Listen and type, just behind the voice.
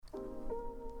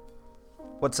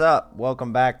What's up?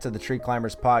 Welcome back to the Tree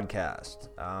Climbers Podcast.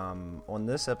 On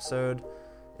this episode,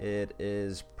 it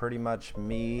is pretty much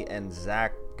me and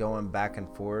Zach going back and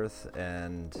forth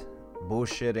and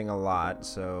bullshitting a lot,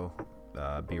 so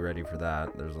be ready for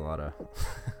that. There's a lot of...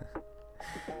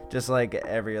 just like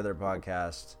every other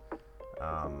podcast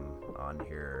on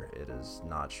here, it is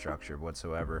not structured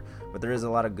whatsoever, but there is a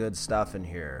lot of good stuff in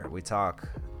here. We talk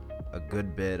a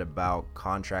good bit about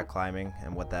contract climbing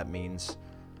and what that means.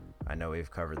 I know we've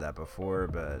covered that before,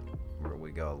 but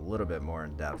we go a little bit more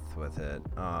in depth with it.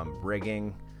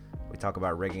 Rigging, we talk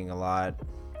about rigging a lot.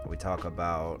 We talk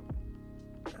about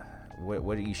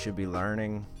what you should be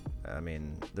learning. I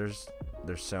mean, there's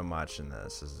so much in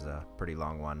this. This is a pretty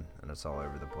long one, and it's all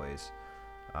over the place.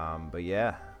 But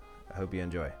yeah, I hope you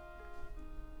enjoy.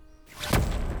 All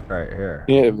right, here.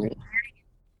 Yeah, man.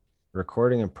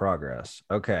 Recording in progress.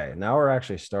 Okay, now we're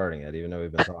actually starting it, even though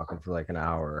we've been talking for like an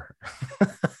hour.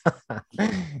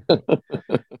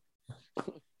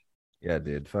 Yeah,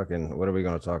 dude. Fucking, what are we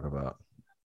going to talk about?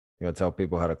 You want to tell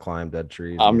people how to climb dead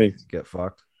trees? I mean, get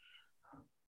fucked.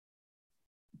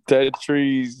 Dead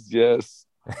trees, yes.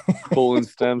 Pulling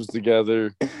stems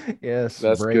together. Yes,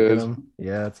 that's breaking good. them.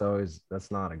 Yeah, that's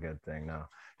not a good thing. No,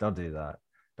 don't do that.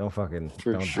 Don't fucking.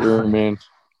 For don't sure, man.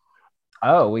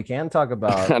 Oh, we can talk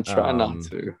about. I try not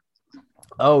to.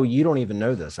 Oh, you don't even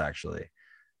know this actually.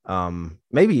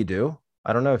 Maybe you do.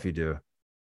 I don't know if you do.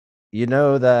 You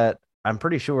know that I'm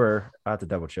pretty sure. I have to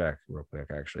double check real quick.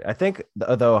 Actually, I think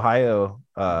the Ohio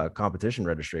competition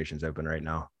registration is open right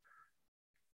now.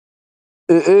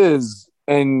 It is,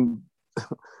 and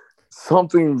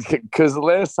something because the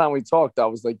last time we talked, I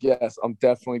was like, "Yes, I'm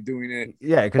definitely doing it."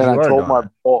 Yeah, because I told my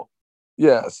boss,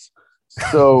 yes.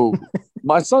 So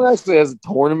my son actually has a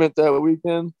tournament that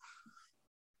weekend,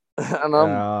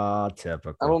 and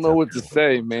typical. I don't know what to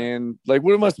say, man. Like,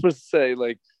 what am I supposed to say?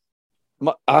 Like,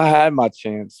 I had my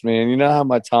chance, man. You know how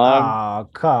my time. Oh,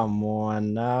 come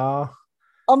on now.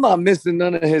 I'm not missing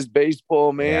none of his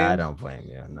baseball, man. Yeah, I don't blame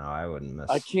you. No, I wouldn't miss.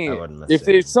 I can't. Wouldn't miss if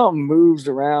there's something moves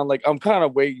around, like I'm kind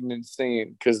of waiting and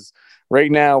seeing because right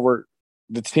now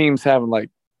the team's having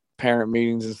like parent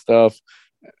meetings and stuff,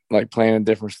 like planning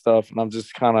different stuff, and I'm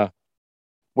just kind of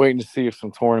waiting to see if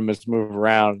some tournaments move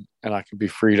around and I can be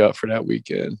freed up for that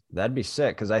weekend. That'd be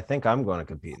sick because I think I'm going to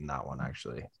compete in that one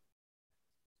actually.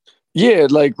 Yeah,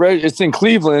 like it's in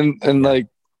Cleveland and like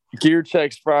gear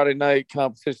checks Friday night,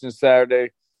 competition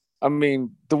Saturday. I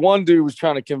mean, the one dude was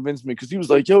trying to convince me because he was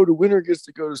like, "Yo, the winner gets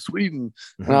to go to Sweden,"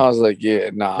 and I was like,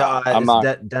 "Yeah, nah, I'm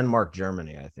not." Denmark,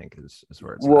 Germany, I think is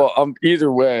where it's. Well,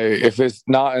 either way, if it's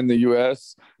not in the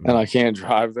U.S. and I can't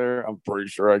drive there, I'm pretty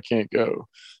sure I can't go.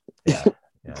 Yeah.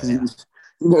 You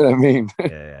know what I mean?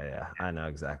 Yeah. I know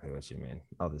exactly what you mean.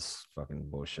 All this fucking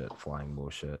bullshit, flying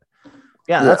bullshit.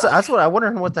 Yeah, that's what I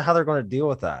wonder what the hell they're going to deal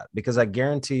with that, because I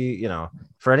guarantee,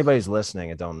 for anybody who's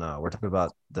listening and don't know, we're talking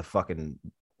about the fucking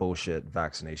bullshit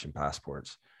vaccination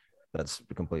passports. That's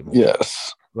complete bullshit.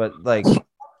 Yes. But like,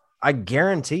 I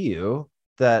guarantee you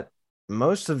that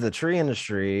most of the tree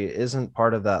industry isn't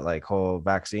part of that like whole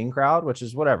vaccine crowd, which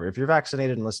is whatever. If you're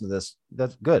vaccinated and listen to this,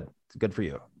 that's good. It's good for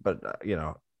you. But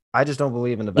I just don't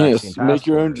believe in the vaccine. Yes, make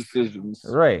your own decisions.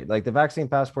 Right. Like the vaccine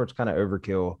passport's kind of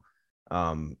overkill.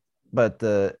 But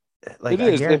it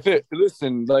is.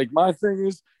 Listen, like my thing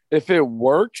is, if it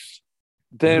works,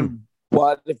 then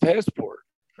buy the passport.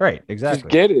 Right, exactly.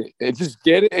 Just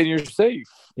get it, and you're safe.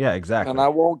 Yeah, exactly. And I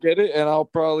won't get it, and I'll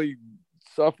probably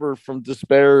suffer from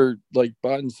despair, like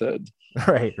Biden said.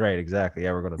 Right, exactly.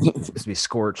 Yeah, we're gonna be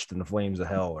scorched in the flames of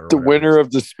hell, or the winter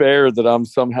of despair that I'm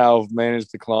somehow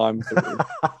managed to climb through.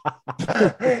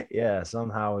 Yeah,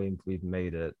 somehow we've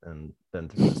made it and been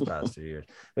through this past 2 years.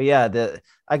 But yeah,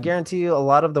 I guarantee you, a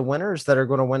lot of the winners that are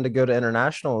going to win to go to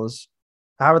internationals,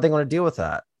 how are they going to deal with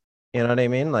that? You know what I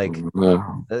mean? Like,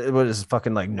 it was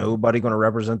fucking like nobody going to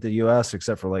represent the U.S.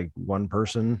 except for like one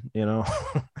person. It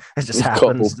just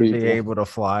happens to be able to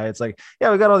fly. It's like,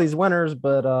 yeah, we got all these winners,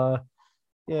 but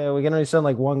yeah, we can only send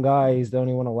like one guy. He's the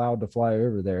only one allowed to fly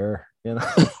over there.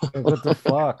 What the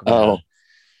fuck? Man?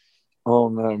 Oh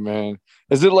no, man!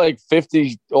 Is it like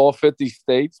all 50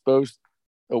 states boast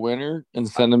a winner and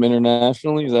send them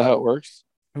internationally? Is that how it works?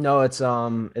 No, it's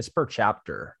per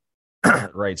chapter.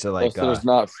 Right, so like there's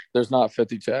not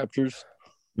 50 chapters.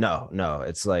 No,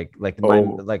 it's like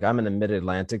I'm in the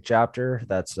Mid-Atlantic chapter.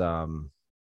 That's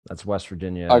West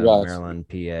Virginia, Maryland,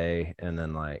 PA, and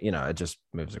then it just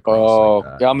moves across.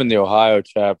 I'm in the Ohio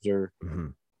chapter. Mm-hmm.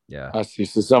 Yeah, I see.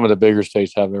 So some of the bigger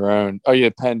states have their own. Oh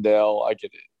yeah, Pendle, I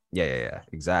get it. Yeah,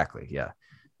 exactly. Yeah.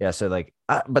 So like,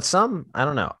 but some, I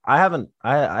don't know.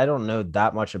 I don't know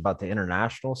that much about the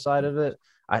international side of it.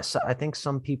 I think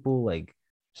some people like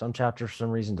some chapters for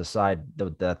some reason decide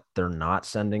that they're not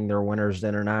sending their winners to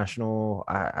international.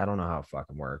 I don't know how it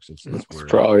fucking works. It's It's weird.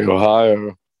 probably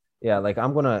Ohio. Yeah, like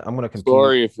I'm gonna compete.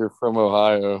 Sorry if you're from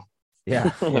Ohio.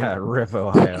 Yeah, yeah, rip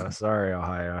Ohio. Sorry,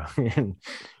 Ohio. You're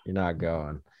not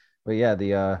going. But yeah,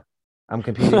 the I'm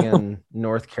competing in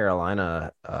North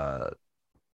Carolina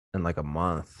in like a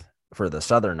month for the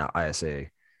Southern ISA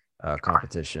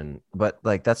competition. But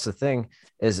like that's the thing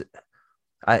is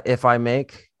if I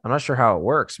make, I'm not sure how it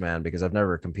works, man, because I've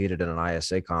never competed in an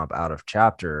ISA comp out of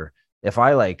chapter. If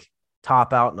I like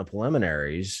top out in the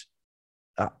preliminaries,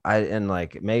 I and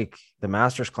like make the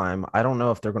Masters climb, I don't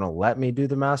know if they're going to let me do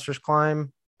the Masters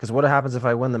climb, because what happens if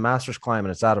I win the Masters climb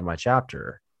and it's out of my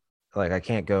chapter? Like I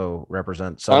can't go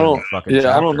represent Southern fucking chapter.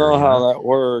 I don't know how that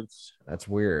works. That's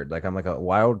weird. Like I'm like a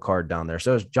wild card down there.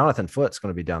 So is Jonathan Foot's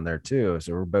going to be down there too.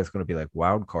 So we're both going to be like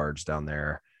wild cards down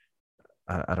there.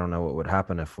 I don't know what would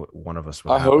happen if one of us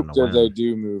would. I hope that they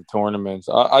do move tournaments.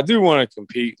 I do want to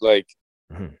compete. Like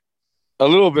a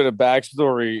little bit of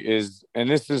backstory is, and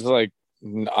this is like,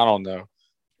 I don't know,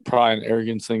 probably an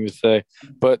arrogant thing to say,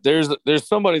 but there's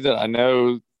somebody that I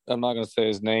know. I'm not going to say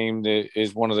his name. That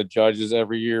is one of the judges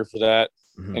every year for that,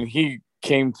 and he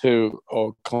came to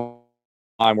a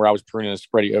time where I was printing a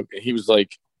spready oak. He was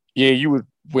like, "Yeah, you would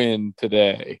win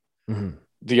today."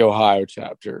 The Ohio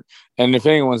chapter. And if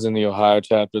anyone's in the Ohio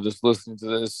chapter that's listening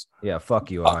to this, yeah, fuck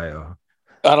you, Ohio.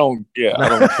 I don't care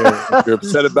if you're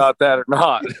upset about that or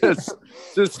not. It's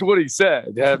just what he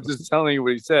said. I'm just telling you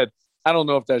what he said. I don't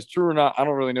know if that's true or not. I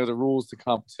don't really know the rules to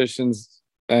competitions,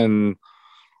 and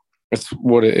it's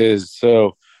what it is.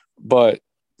 So, but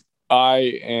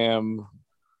I am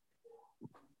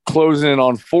closing in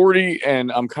on 40,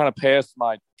 and I'm kind of past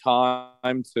my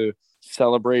time to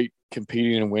celebrate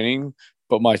competing and winning.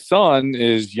 But my son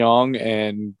is young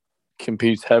and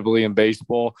competes heavily in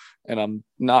baseball, and I'm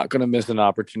not going to miss an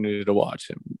opportunity to watch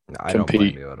him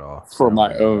compete at all. For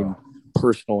my own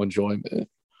personal enjoyment.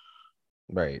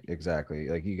 Right, exactly.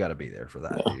 Like you got to be there for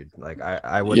that, dude. Like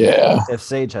I would. Yeah. If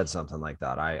Sage had something like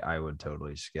that, I would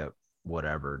totally skip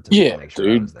whatever to make sure.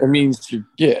 Dude. It means you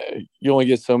only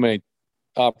get so many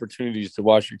opportunities to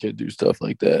watch your kid do stuff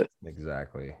like that.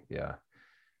 Exactly. Yeah.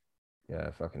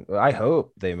 Yeah, I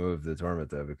hope they move the tournament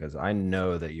though, because I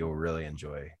know that you'll really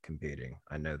enjoy competing.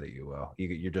 I know that you will.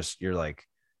 You're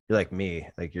like me.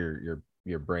 Like your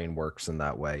brain works in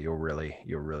that way. You'll really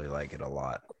like it a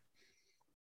lot.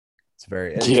 It's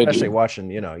very, especially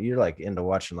watching. You're like into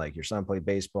watching like your son play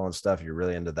baseball and stuff. You're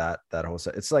really into that whole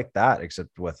set. It's like that,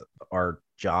 except with our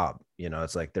job.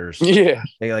 It's like they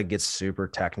like get super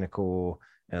technical.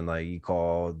 And like you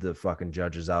call the fucking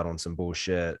judges out on some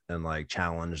bullshit and like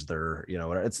challenge their,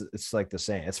 whatever. It's like the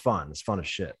same. It's fun. It's fun as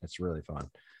shit. It's really fun.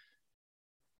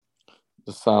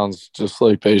 This sounds just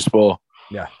like baseball.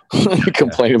 Yeah.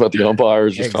 Complain about the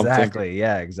umpires or something. Exactly.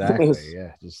 Yeah, exactly.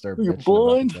 Yeah. Just start bitching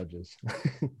about the judges.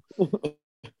 But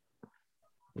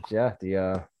yeah,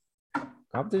 the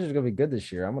competition is gonna be good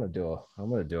this year. I'm gonna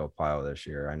do a pile this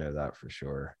year. I know that for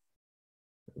sure.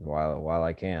 While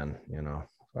I can,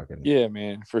 fucking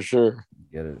man, for sure.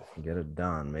 Get it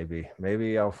done.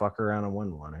 Maybe I'll fuck around and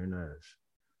win one. Who knows?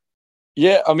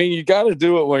 Yeah, I mean, you got to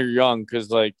do it when you're young, because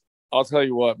like I'll tell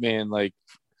you what, man. Like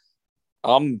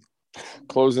I'm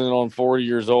closing in on 40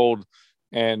 years old,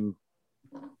 and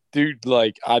dude,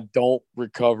 like I don't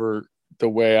recover the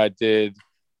way I did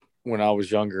when I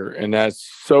was younger, and that's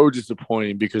so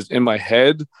disappointing because in my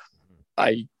head,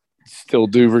 I still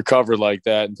do recover like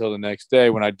that until the next day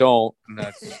when I don't, and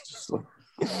that's just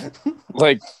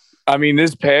like, I mean,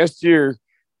 this past year,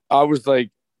 I was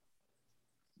like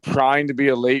trying to be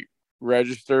a late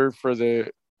register for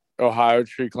the Ohio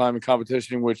tree climbing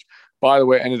competition, which, by the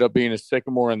way, ended up being a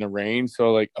sycamore in the rain.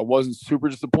 So, like, I wasn't super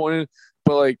disappointed,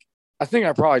 but like, I think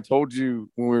I probably told you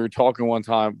when we were talking one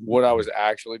time what I was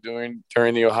actually doing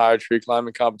during the Ohio tree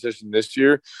climbing competition this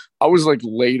year. I was like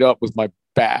laid up with my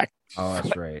back. Oh,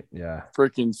 that's right. Yeah.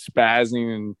 Freaking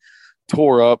spazzing and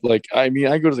tore up. Like, I mean,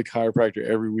 I go to the chiropractor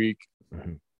every week,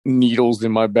 needles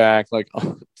in my back, like,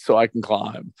 so I can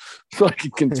climb, so I can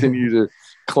continue to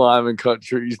climb and cut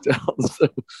trees down. So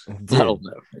I don't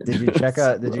know. Did you check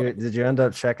out? Did you end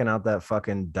up checking out that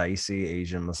fucking dicey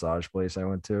Asian massage place I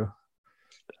went to?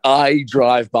 I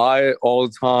drive by it all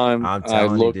the time. I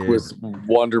look with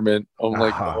wonderment. I'm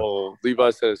like, oh, Levi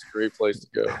said it's a great place to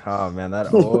go. Oh man,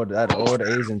 that old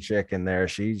Asian chick in there,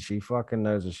 she fucking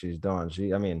knows what she's doing.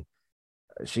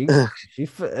 She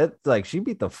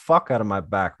beat the fuck out of my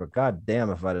back, but god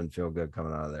damn if I didn't feel good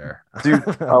coming out of there. Dude,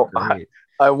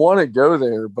 I want to go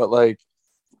there, but like,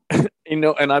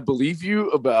 and I believe you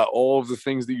about all of the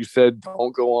things that you said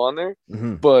don't go on there,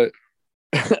 but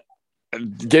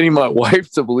getting my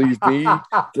wife to believe me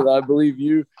that I believe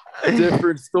you,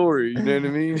 different story. You know what I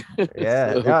mean?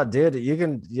 Yeah, So, yeah, dude. You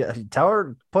can tell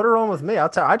her, put her on with me. I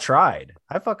tried.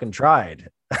 I fucking tried.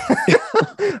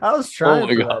 I was trying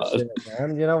my for God. that shit,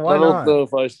 man. You know, why I don't not? know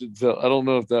if I should tell. I don't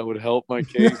know if that would help my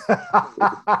case.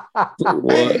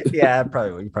 What? Yeah,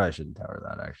 probably. You probably shouldn't tell her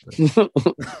that. Actually,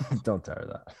 don't tell her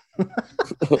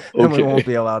that. Then we won't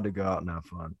be allowed to go out and have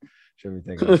fun. Should be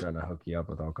thinking I'm trying to hook you up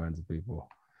with all kinds of people.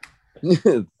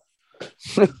 Yeah.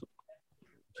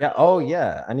 Oh,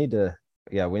 yeah. I need to.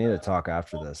 Yeah, we need to talk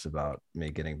after this about me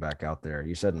getting back out there.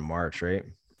 You said in March, right?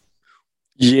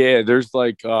 Yeah, there's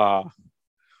like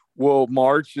well,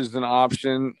 March is an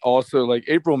option. Also, like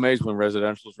April, May is when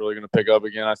residential is really going to pick up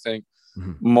again. I think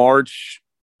March,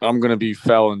 I'm going to be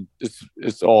felling.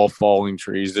 It's all falling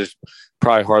trees. There's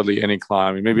probably hardly any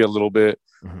climbing, maybe a little bit,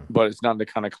 but it's not the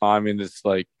kind of climbing that's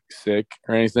like sick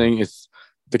or anything. It's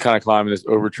the kind of climbing that's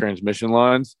over transmission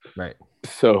lines. Right.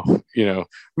 So,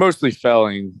 mostly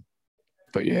felling.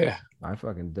 But yeah. I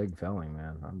fucking dig felling,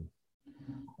 man. I'm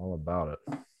all about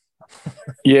it.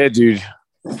 Yeah, dude.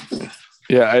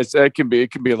 Yeah, it can be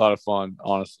a lot of fun,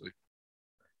 honestly.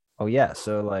 Oh yeah,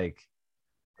 so like,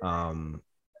 oh,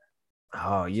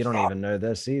 you don't even know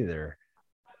this either.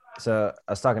 So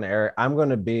I was talking to Eric. I'm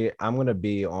gonna be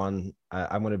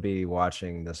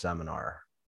watching the seminar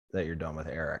that you're doing with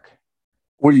Eric.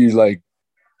 What are you like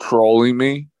trolling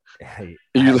me? Hey,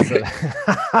 are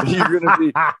you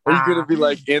gonna be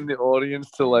like in the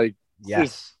audience to like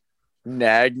yes.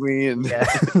 Nag me and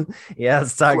yeah, I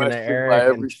was talking to Eric. By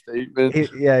every statement. He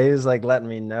was like letting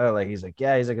me know, like he's like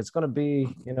it's gonna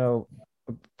be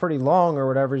pretty long or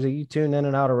whatever. He's like, you tune in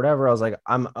and out or whatever. I was like,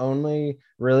 I'm only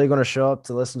really gonna show up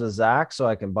to listen to Zach so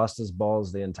I can bust his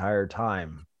balls the entire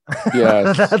time.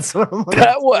 Yeah, that's what I'm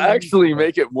that will actually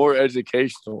make it more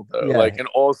educational though. Yeah. Like in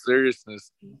all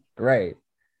seriousness, right?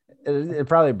 It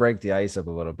probably break the ice up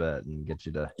a little bit and get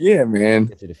you to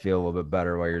get you to feel a little bit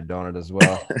better while you're doing it as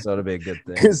well. So it'll be a good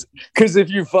thing. Because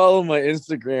if you follow my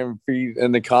Instagram feed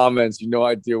and the comments,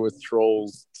 I deal with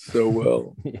trolls so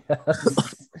well.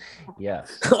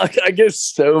 Yes. I get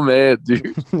so mad,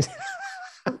 dude.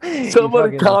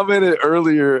 Somebody commented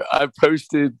earlier. I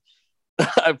posted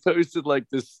like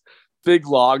this big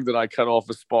log that I cut off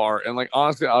a spar, and like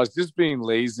honestly, I was just being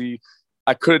lazy.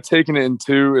 I could have taken it in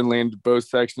two and landed both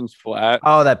sections flat.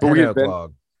 Oh, that pinhook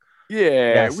log.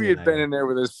 Yeah, we had been in there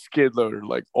with a skid loader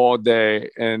like all day,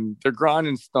 and they're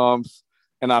grinding stumps.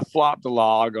 And I flopped the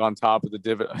log on top of the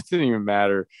divot. It didn't even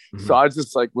matter. So I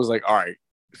just was like, all right,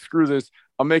 screw this.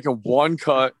 I'm making one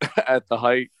cut at the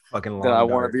height that I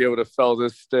want to be able to fell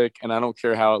this stick, and I don't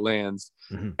care how it lands.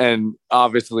 And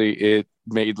obviously, it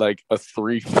made like a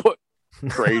 3-foot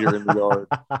crater in the yard.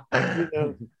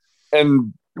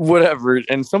 And whatever.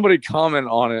 And somebody commented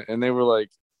on it, and they were like,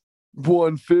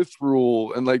 1/5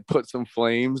 rule, and like put some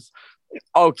flames.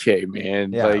 Okay,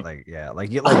 man. Yeah,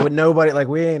 like with nobody, like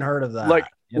we ain't heard of that. Like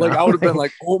I would have been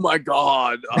like, oh my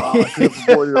God, I could have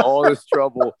avoided all this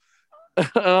trouble. And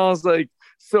I was like,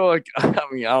 so like, I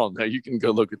mean, I don't know. You can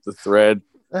go look at the thread.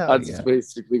 I just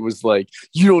basically was like,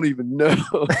 you don't even know.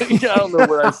 I don't know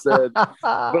what I said,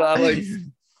 but I like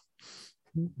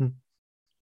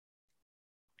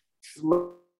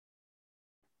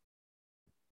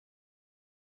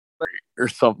or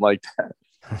something like that.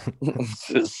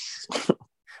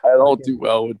 I don't do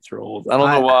well with trolls. I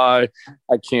don't know why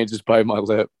I can't just bite my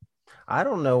lip. I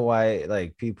don't know why,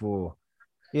 like people,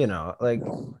 like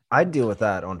I deal with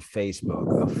that on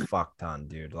Facebook a fuck ton,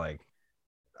 dude. Like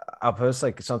I'll post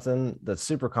like something that's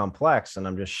super complex and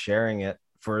I'm just sharing it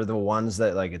for the ones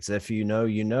that like it's if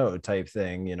type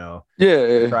thing,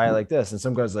 Yeah. Try like this. And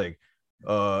some guy's like,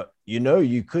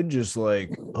 you could just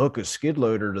like hook a skid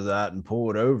loader to that and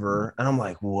pull it over. And I'm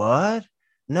like, what?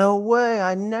 No way.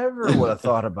 I never would have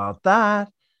thought about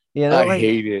that. I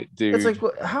hate it, dude. It's like,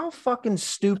 how fucking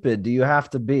stupid do you have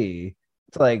to be?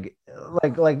 It's like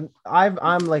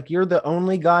I'm like, you're the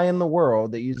only guy in the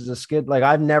world that uses a skid. Like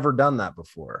I've never done that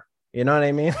before. You know what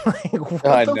I mean? Like, what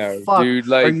I the know, fuck dude.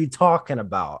 Like, are you talking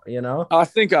about? I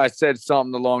think I said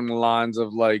something along the lines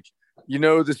of like,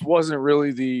 this wasn't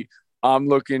really the I'm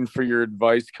looking for your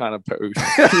advice kind of post.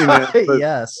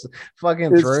 Yes,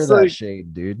 fucking throw that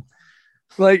shade, dude.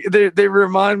 Like they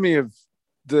remind me of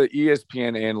the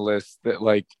ESPN analysts that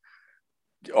like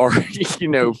are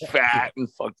fat and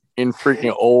fucking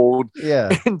freaking old,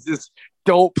 and just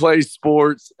don't play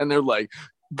sports, and they're like,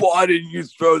 why didn't you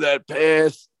throw that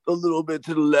pass a little bit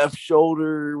to the left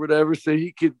shoulder or whatever so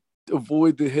he could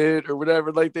avoid the hit or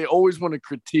whatever. Like they always want to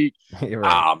critique. Right.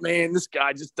 Oh man, this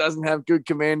guy just doesn't have good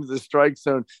command of the strike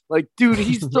zone. Like, dude,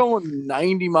 he's throwing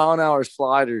 90-mile-an-hour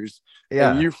sliders,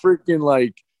 and you freaking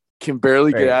like can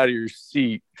barely get out of your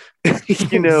seat.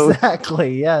 You know,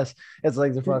 exactly. Yes, it's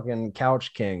like the fucking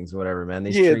couch kings, whatever, man.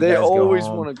 These they guys always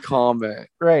want to comment.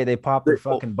 Right, they pop their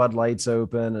fucking Bud Lights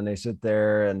open, and they sit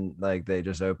there and like they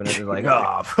just open it. They're like,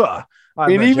 oh, I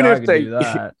mean, even if they do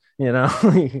that, you know,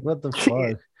 what the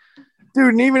fuck,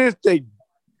 dude. And even if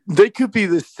they could be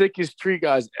the sickest tree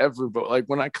guys ever, but like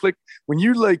when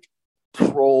you like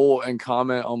troll and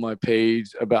comment on my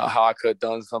page about how I could have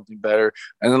done something better,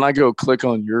 and then I go click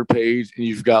on your page and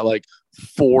you've got like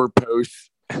 4 posts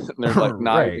and they're like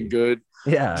not even good.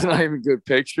 Yeah, it's not even good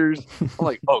pictures. I'm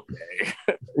like, okay.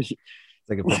 It's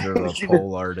like a picture of a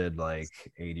pole-arted like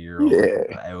 80-year-old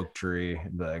oak tree.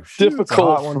 Like,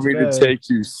 difficult for me to take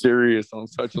you serious on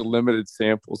such a limited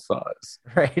sample size.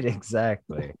 Right,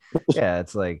 exactly. Yeah,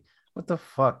 it's like, what the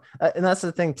fuck? And that's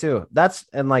the thing too.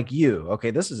 And like you,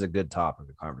 okay, this is a good topic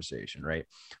of conversation, right?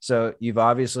 So you've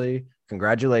obviously,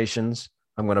 congratulations.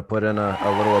 I'm going to put in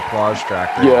a little applause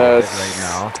track right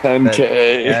now.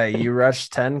 10K. Yeah, you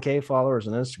reached 10K followers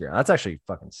on Instagram. That's actually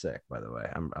fucking sick, by the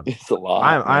way. It's a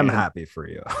lot. I'm happy for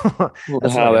you.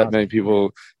 That's how that many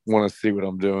people want to see what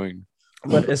I'm doing.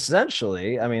 But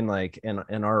essentially, I mean, like in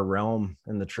our realm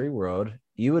in the tree world,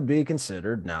 you would be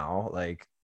considered now like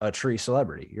a tree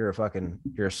celebrity. You're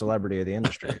a celebrity of the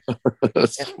industry.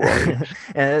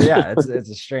 And yeah, it's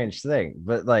a strange thing,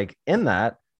 but like in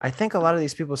that, I think a lot of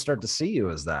these people start to see you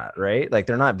as that, right? Like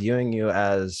they're not viewing you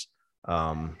as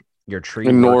your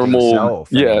tree normal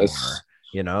self anymore,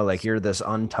 you know, like you're this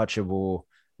untouchable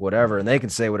whatever, and they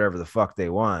can say whatever the fuck they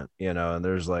want, you know, and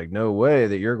there's like no way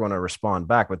that you're going to respond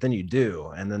back, but then you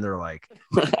do, and then they're like,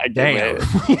 damn,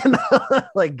 you know,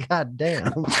 like god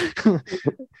damn.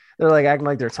 They're like acting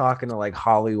like they're talking to like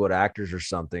Hollywood actors or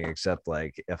something, except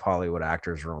like if Hollywood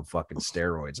actors are on fucking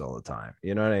steroids all the time,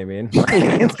 you know what I mean? Like,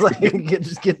 it's like you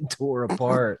just getting tore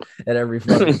apart at every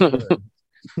fucking turn.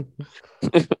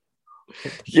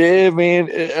 Yeah, man,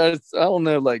 I don't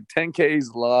know, like 10K is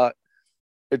a lot.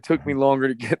 It took me longer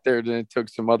to get there than it took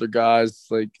some other guys.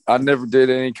 Like I never did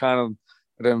any kind of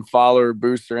them follower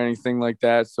boost or anything like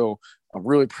that. So I'm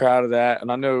really proud of that.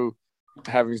 And I know,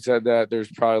 having said that,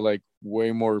 there's probably like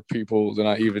way more people than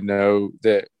I even know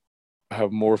that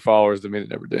have more followers than me that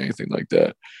never did anything like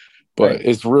that. But it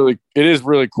is really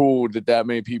cool that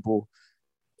many people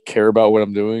care about what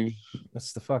I'm doing.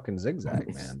 That's the fucking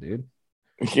zigzag, man, dude.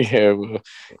 Yeah, well,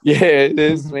 yeah, it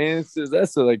is, man.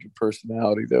 That's like a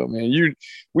personality, though, man.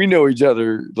 We know each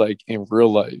other like in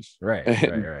real life,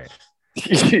 right?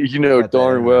 You know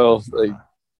darn well, like,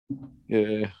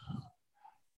 yeah.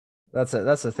 That's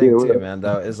the thing too, man.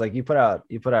 Though is like you put out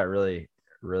really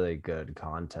really good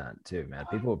content too, man.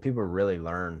 People really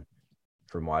learn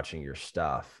from watching your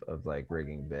stuff of like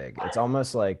rigging big. It's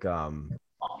almost like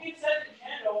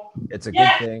it's a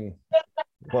good thing.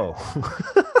 Whoa.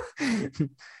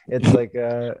 It's like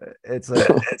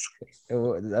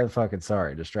I'm fucking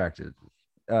sorry, distracted.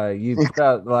 You put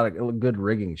out a lot of good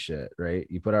rigging shit, right?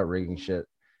 You put out rigging shit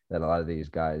that a lot of these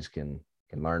guys can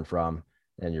learn from,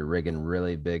 and you're rigging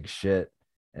really big shit,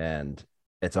 and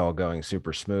it's all going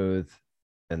super smooth,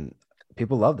 and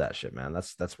people love that shit, man.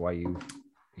 That's why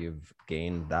you've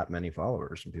gained that many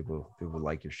followers, and people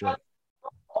like your shit.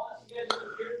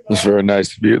 It's very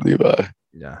nice of you, Levi.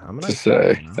 Yeah, I'm gonna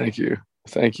say thank you.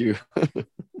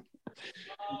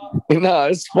 No,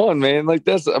 it's fun, man. Like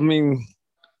that's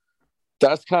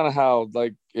kind of how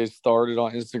like it started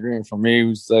on Instagram for me. It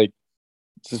was like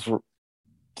just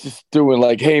doing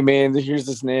like, hey man, here's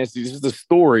this is the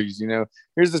stories, you know.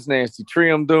 Here's this nasty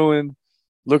tree I'm doing.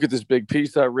 Look at this big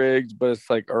piece I rigged, but it's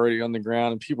like already on the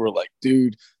ground, and people are like,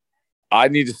 dude, I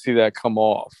need to see that come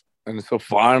off. And so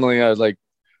finally I like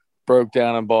broke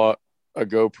down and bought a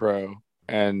GoPro,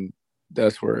 and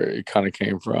that's where it kind of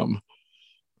came from.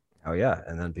 Oh yeah,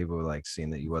 and then people were like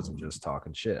seeing that you wasn't just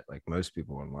talking shit like most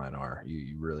people online are.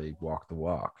 You really walk the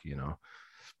walk, you know.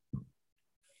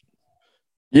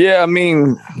 Yeah, I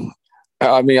mean,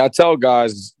 I tell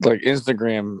guys like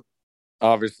Instagram,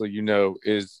 obviously, you know,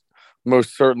 is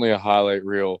most certainly a highlight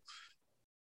reel.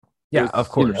 Yeah, of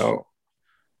course. You know,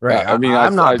 right. I mean,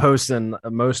 I'm not posting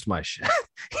most of my shit.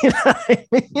 You know what I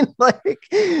mean? Like,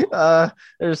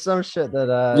 there's some shit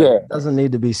that doesn't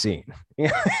need to be seen.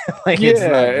 Like,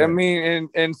 I mean,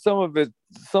 and some of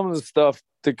the stuff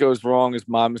that goes wrong is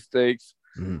my mistakes.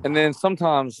 Mm-hmm. And then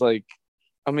sometimes, like,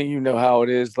 I mean, you know how it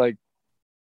is. Like,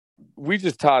 we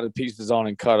just tie the pieces on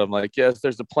and cut them. Like, yes,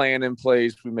 there's a plan in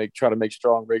place. We try to make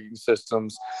strong rigging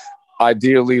systems.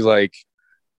 Ideally, like,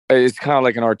 it's kind of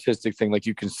like an artistic thing. Like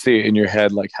you can see it in your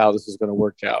head, like how this is going to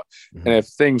work out. Mm-hmm. And if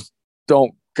things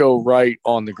don't go right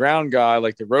on the ground guy,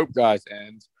 like the rope guy's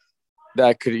end,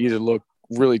 that could either look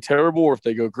really terrible, or if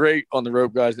they go great on the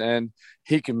rope guy's end,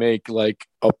 he can make like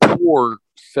a poor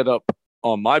setup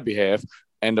on my behalf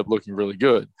end up looking really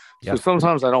good. Yep. So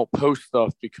sometimes I don't post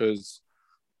stuff because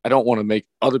I don't want to make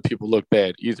other people look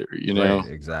bad either, you know?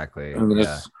 Right, exactly. I mean,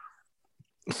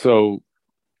 so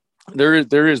there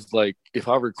is like, if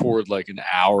I record like an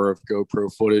hour of GoPro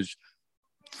footage,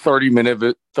 30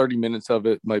 minutes of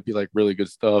it might be like really good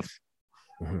stuff.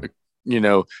 Mm-hmm. Like, you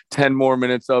know, 10 more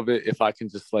minutes of it, if I can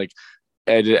just like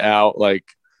edit out like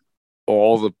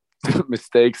all the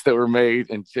mistakes that were made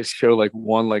and just show like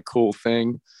one like cool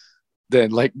thing,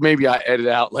 then like maybe I edit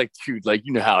out like, dude, like,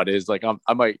 you know how it is. Like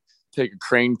I might take a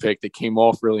crane pick that came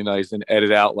off really nice and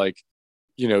edit out like,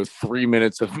 you know, 3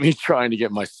 minutes of me trying to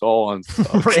get my saw on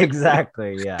stuff.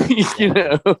 Exactly. Yeah. You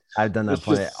know, I've done that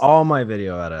plenty. All my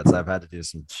video edits, I've had to do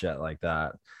some shit like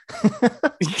that.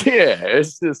 Yeah,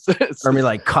 it's or me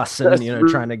like cussing, you know,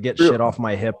 trying to get shit off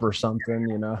my hip or something,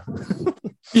 you know.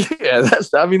 Yeah,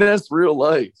 that's real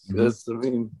life.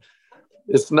 Mm-hmm.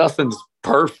 It's nothing's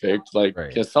perfect. Like,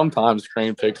 right. Yeah, sometimes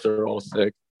crane picks are all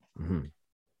sick. Mm-hmm.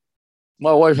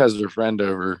 My wife has her friend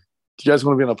over. Do you guys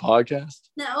want to be on a podcast?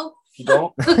 No. You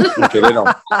don't? Okay, they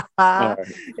don't. Right.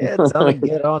 Yeah, tell me,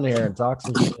 get on here and talk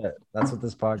some shit. That's what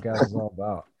this podcast is all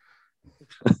about.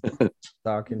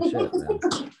 Talking shit, man.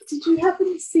 Did you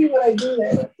happen to see what I do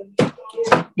there?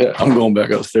 Yeah, I'm going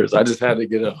back upstairs. I just had to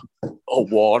get a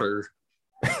water.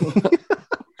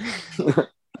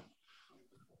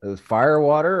 It was fire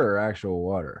water or actual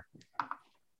water?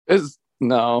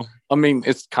 No. I mean,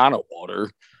 it's kind of water.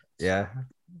 Yeah.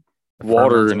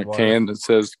 Water in a can that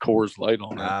says Coors Light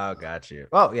on it. Oh, got you.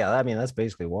 Oh, yeah. I mean, that's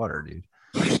basically water, dude.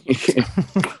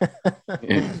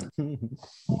 Yeah.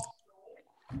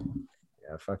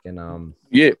 Yeah, fucking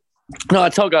Yeah. No, I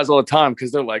tell guys all the time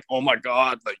because they're like, "Oh my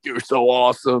god, like you're so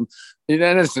awesome." And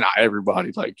then it's not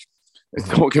everybody. Like,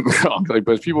 don't get me wrong. Like,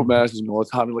 but people message me all the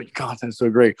time. They're like, "Your content's so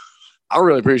great." I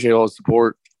really appreciate all the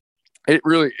support. It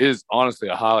really is honestly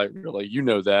a highlight reel. Like, you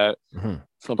know that. Mm-hmm.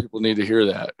 Some people need to hear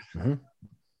that. Mm-hmm.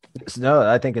 No,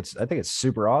 I think it's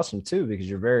super awesome too, because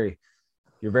you're very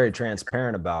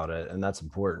transparent about it, and that's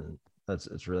important.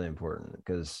 It's really important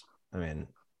because I mean,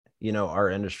 you know, our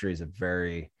industry is a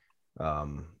very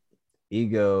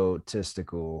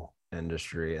egotistical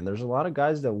industry, and there's a lot of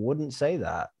guys that wouldn't say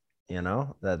that, you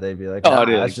know, that they'd be like, "Oh,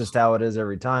 that's just how it is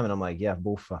every time," and I'm like, "Yeah,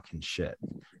 bull fucking shit."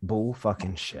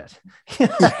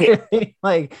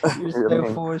 Like, you're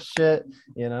so full of shit,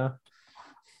 you know.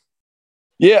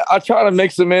 Yeah, I try to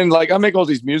mix them in. Like, I make all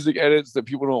these music edits that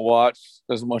people don't watch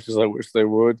as much as I wish they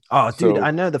would. Oh, dude, so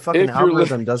I know the fucking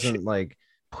algorithm doesn't like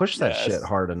push that shit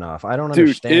hard enough. I don't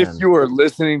understand. If you are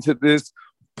listening to this,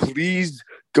 please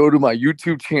go to my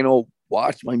YouTube channel,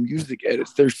 watch my music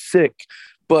edits. They're sick.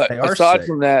 But aside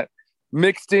from that,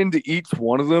 mixed into each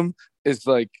one of them is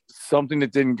like something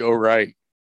that didn't go right.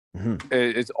 Mm-hmm.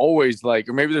 It's always like,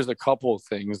 or maybe there's a couple of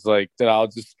things like that I'll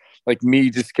just, like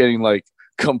me just getting like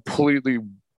completely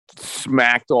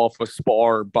smacked off a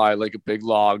spar by like a big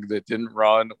log that didn't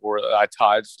run, or I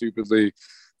tied stupidly,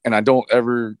 and I don't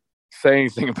ever say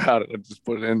anything about it. I just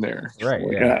put it in there. Right.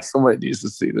 Like, yeah, somebody needs to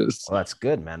see this. Well, that's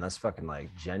good, man. That's fucking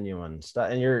like genuine stuff.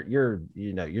 And you're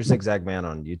Zigzag Man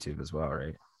on YouTube as well,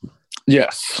 right?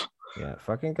 Yes. Yeah.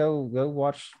 Fucking go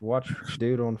watch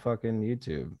dude on fucking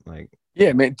YouTube. Like,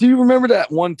 yeah, man. Do you remember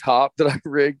that one top that I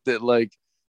rigged that like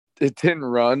it didn't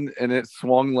run and it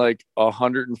swung like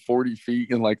 140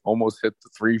 feet and like almost hit the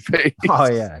 3-phase?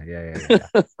 Oh yeah.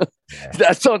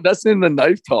 That's in the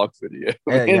Knife Talk video.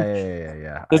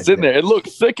 Yeah. It's in there. It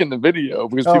looks sick in the video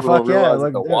because people don't realize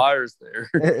the wires there.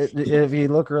 If you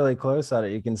look really close at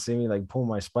it, you can see me like pull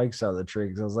my spikes out of the tree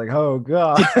because I was like, oh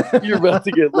god, you're about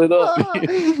to get lit up.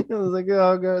 I was like,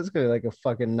 oh god, it's gonna be like a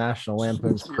fucking National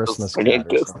Lampoon's Christmas cat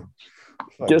or something.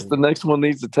 Guess the next one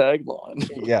needs a tagline.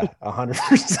 Yeah,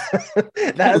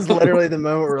 100%. That's literally the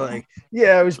moment we're like,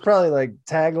 yeah, it was probably like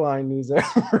tagline news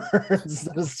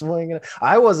instead of swinging.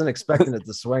 I wasn't expecting it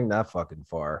to swing that fucking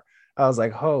far. I was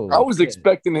like, holy. I was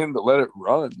expecting him to let it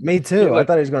run. Me too. I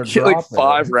thought he was going to drop like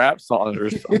 5 raps on it or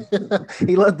something.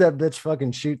 He let that bitch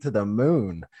fucking shoot to the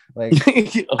moon. Like,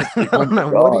 I don't know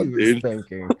what he was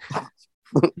thinking.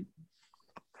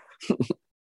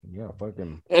 Yeah,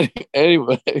 fucking.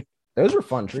 Anyway. Those were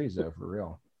fun trees, though, for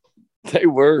real. They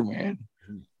were, man.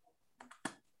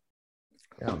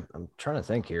 Yeah, I'm trying to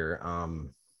think here.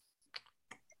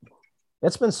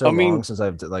 It's been so long since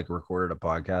I've like recorded a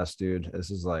podcast, dude.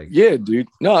 This is like, yeah, dude.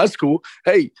 No, that's cool.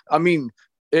 Hey, I mean,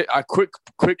 I quick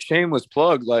shameless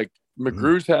plug. Like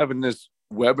McGrew's having this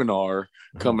webinar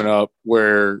coming up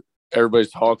where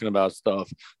everybody's talking about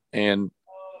stuff, and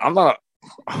I'm not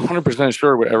 100%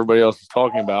 sure what everybody else is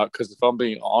talking about because if I'm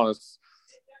being honest,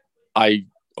 I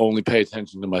only pay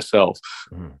attention to myself.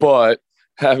 But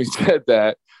having said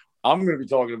that, I'm going to be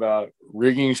talking about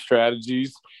rigging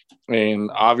strategies,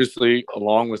 and obviously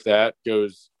along with that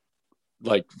goes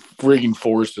like rigging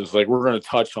forces. Like we're going to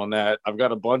touch on that. I've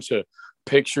got a bunch of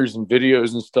pictures and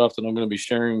videos and stuff that I'm going to be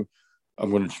sharing.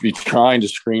 I'm going to be trying to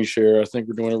screen share. I think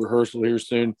we're doing a rehearsal here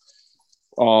soon.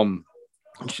 You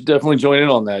should definitely join in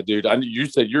on that, dude. You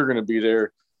said you're going to be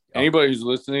there. Anybody who's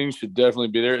listening should definitely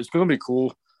be there. It's going to be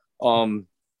cool.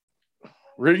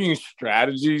 Rigging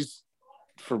strategies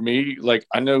for me, like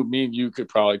I know me and you could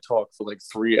probably talk for like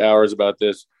 3 hours about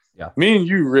this. Yeah. Me and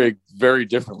you rig very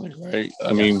differently, right?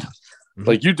 I mean,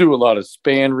 like you do a lot of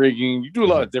span rigging. You do a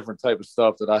lot of different type of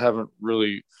stuff that I haven't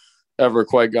really ever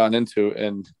quite gotten into.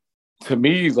 And to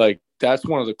me, like that's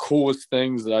one of the coolest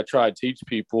things that I try to teach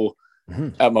people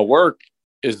at my work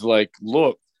is like,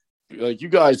 look, like you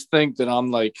guys think that I'm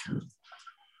like,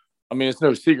 I mean, it's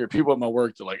no secret. People at my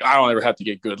work, they're like, I don't ever have to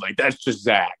get good. Like, that's just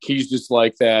Zach. He's just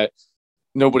like that.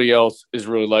 Nobody else is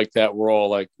really like that. We're all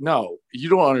like, no, you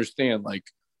don't understand. Like,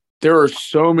 there are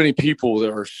so many people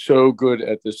that are so good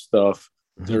at this stuff.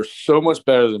 They're so much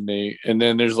better than me. And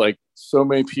then there's like so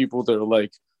many people that are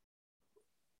like,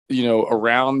 you know,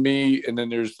 around me. And then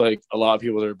there's like a lot of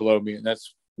people that are below me. And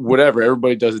that's whatever.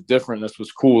 Everybody does it different. That's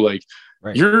what's cool. Like,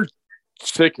 you're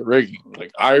sick at rigging.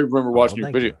 Like I remember watching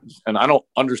your videos and I don't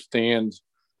understand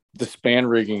the span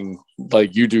rigging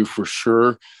like you do for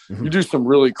sure. You do some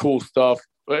really cool stuff.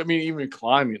 But I mean, even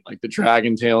climbing, like the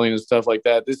dragon tailing and stuff like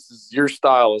that. This is your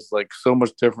style is like so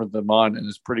much different than mine, and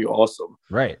it's pretty awesome.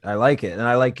 Right. I like it. And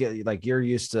I like it. Like you're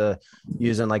used to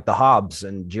using like the Hobbs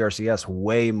and GRCS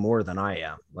way more than I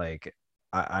am. Like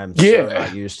I'm so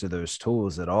not used to those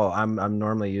tools at all. I'm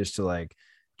normally used to like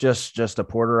just a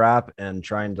Porter app and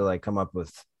trying to like come up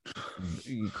with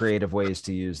creative ways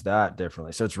to use that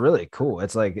differently. So it's really cool.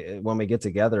 It's like when we get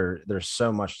together, there's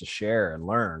so much to share and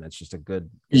learn. It's just a good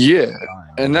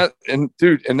time.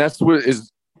 And that's what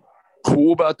is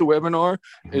cool about the webinar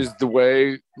is the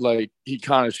way like he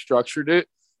kind of structured it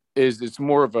is it's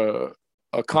more of a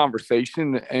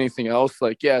conversation than anything else.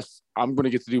 Like, yes, I'm going to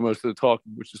get to do most of the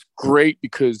talking, which is great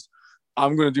because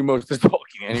I'm going to do most of the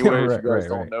talking anyway. If you guys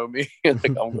don't know me, like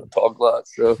I'm going to talk a lot.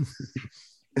 So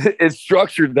it's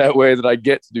structured that way that I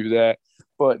get to do that.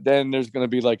 But then there's going to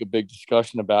be like a big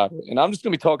discussion about it. And I'm just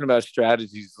going to be talking about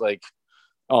strategies. Like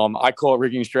I call it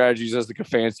rigging strategies as like a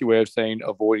fancy way of saying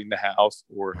avoiding the house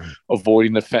or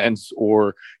avoiding the fence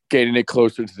or getting it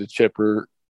closer to the chipper,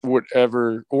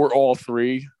 whatever, or all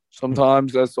three.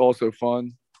 Sometimes that's also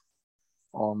fun.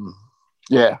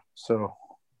 So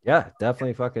yeah,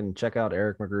 definitely fucking check out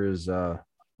Eric McGrew's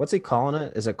what's he calling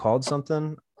it? Is it called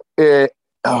something?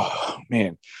 Oh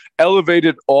man,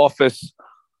 Elevated Office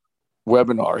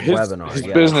webinar. His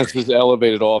business is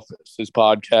Elevated Office. His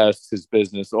podcast, his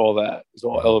business, all that is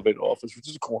all Elevated Office, which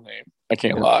is a cool name. I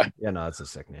can't lie. Yeah, no, it's a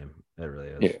sick name. It really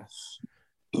is.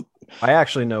 Yes. I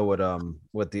actually know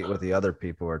what the other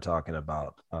people are talking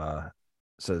about.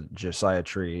 So Josiah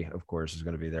Tree, of course, is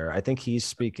going to be there. I think he's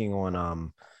speaking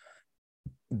on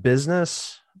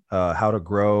business, how to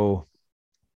grow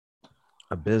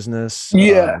a business.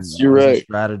 Yes, you're right.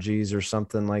 Strategies or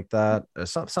something like that.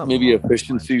 Something maybe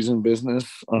efficiencies in business,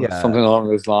 something along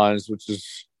those lines, which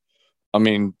is, I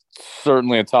mean,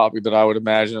 certainly a topic that I would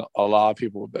imagine a lot of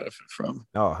people would benefit from.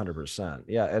 Oh, 100%.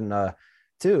 Yeah. And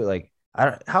too, like,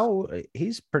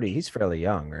 he's fairly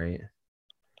young, right?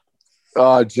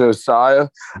 Josiah.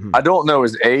 I don't know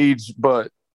his age,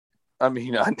 but I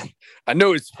mean, I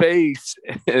know his face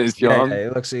is young.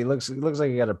 Yeah, he looks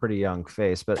like he got a pretty young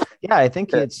face, but yeah, I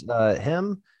think it's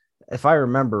him. If I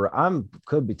remember,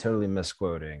 could be totally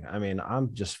misquoting. I mean,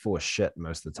 I'm just full of shit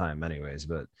most of the time, anyways.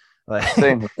 But like,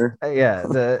 same here.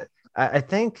 Yeah, I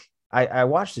think I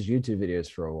watched his YouTube videos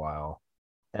for a while,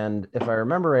 and if I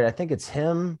remember right, I think it's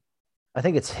him. I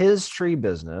think it's his tree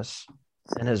business,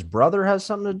 and his brother has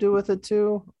something to do with it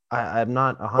too. I'm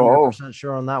not 100%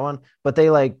 sure on that one, but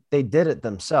they did it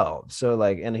themselves. So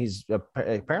like, and he's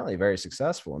apparently very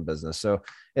successful in business. So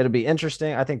it'll be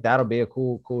interesting. I think that'll be a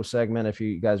cool segment. If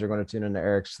you guys are going to tune into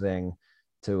Eric's thing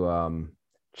to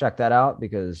check that out,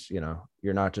 because, you know,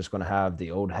 you're not just going to have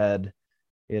the old head,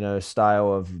 you know,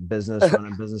 style of business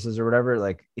running businesses or whatever.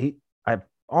 Like I'm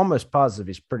almost positive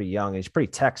he's pretty young. He's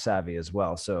pretty tech savvy as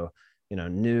well. So, you know,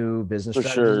 new business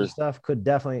strategies and stuff could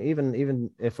definitely, even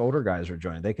if older guys are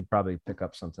joining, they could probably pick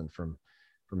up something from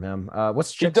from him.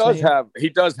 What's He Chip's does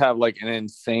name? have like an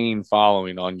insane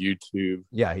following on YouTube.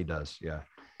 Yeah, he does. Yeah.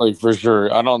 Like for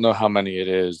sure. I don't know how many it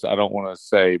is. I don't want to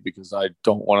say because I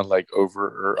don't want to like over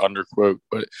or underquote,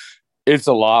 but it's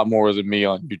a lot more than me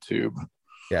on YouTube.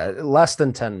 Yeah, less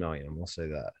than 10 million. We'll say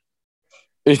that.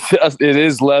 It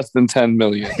is less than 10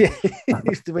 million.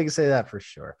 We can say that for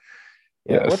sure.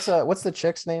 Yeah. Yes. What's the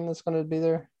chick's name that's going to be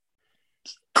there?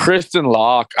 Kristen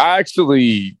Locke. I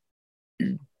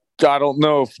don't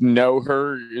know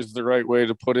her is the right way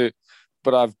to put it,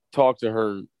 but I've talked to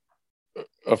her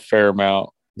a fair amount.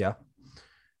 Yeah.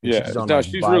 Yeah. She's on No, like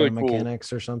she's really cool.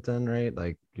 biomechanics or something, right?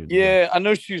 Like, Yeah, I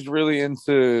know she's really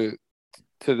into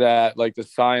that, like the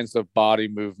science of body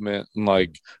movement and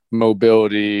like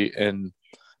mobility, and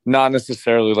not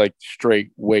necessarily like straight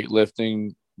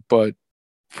weightlifting, but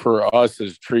for us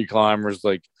as tree climbers,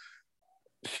 like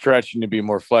stretching to be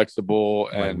more flexible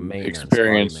and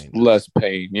experience less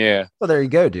pain. Yeah. Well, there you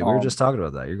go, dude. We were just talking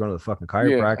about that. You're going to the fucking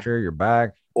chiropractor, you're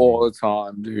back all the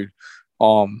time, dude.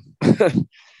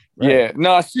 Yeah,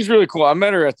 no, she's really cool. I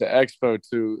met her at the expo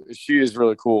too. She is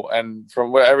really cool, and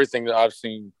from everything that I've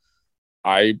seen,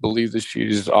 I believe that she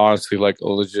is honestly like a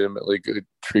legitimately good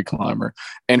tree climber.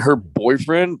 And her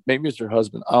boyfriend, maybe it's her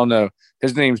husband, I don't know.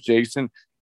 His name's Jason.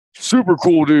 Super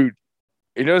cool dude.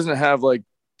 He doesn't have like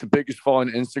the biggest following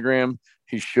on Instagram.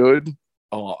 He should.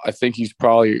 I think he's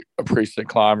probably a pretty sick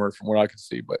climber from what I can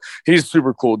see, but he's a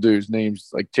super cool dude. His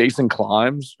name's like Jason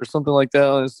Climbs or something like that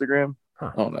on Instagram. Huh.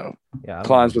 I don't know. Yeah,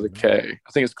 Climbs with a K.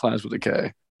 I think it's Climbs with a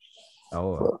K.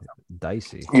 Oh,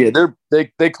 dicey. Yeah,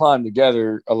 they climb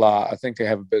together a lot. I think they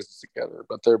have a business together,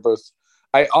 but they're both.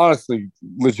 I honestly,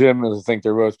 legitimately think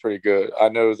they're both pretty good. I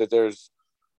know that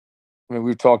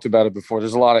we've talked about it before.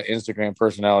 There's a lot of Instagram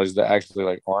personalities that actually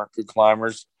like aren't good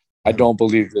climbers. I don't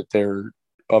believe that they're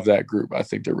of that group. I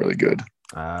think they're really good.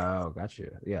 Oh, got you.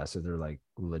 Yeah, so they're like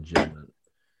legitimate.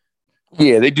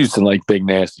 Yeah, they do some like big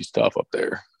nasty stuff up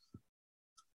there.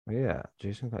 Yeah,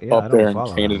 Jason. Yeah, up there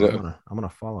in Canada. I'm gonna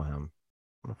follow him.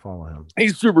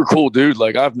 He's super cool, dude.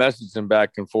 Like I've messaged him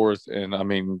back and forth, and I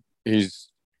mean,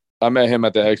 I met him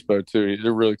at the expo too.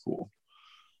 They're really cool.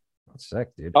 That's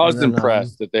sick, dude. I was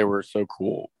impressed that they were so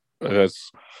cool.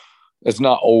 It's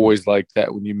not always like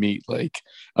that when you meet like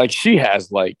she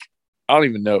has like, I don't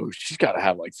even know. She's got to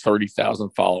have like 30,000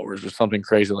 followers or something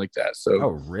crazy like that. So, oh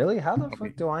really? How the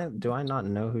fuck do I not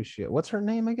know who she is? What's her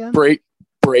name again?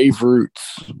 Brave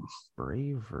Roots.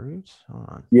 Brave Roots? Hold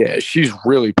on. Yeah, she's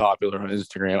really popular on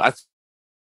Instagram.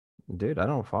 Dude, I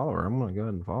don't follow her. I'm gonna go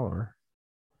ahead and follow her.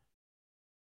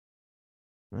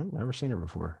 I've never seen her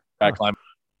before. Huh.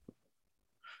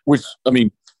 Which, I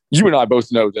mean, you and I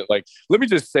both know that, like, let me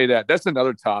just say that's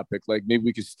another topic. Like, maybe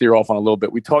we could steer off on a little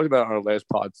bit. We talked about it on our last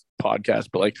podcast,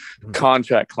 but like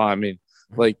contract climbing,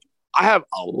 like I have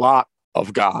a lot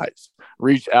of guys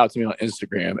reach out to me on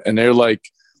Instagram and they're like,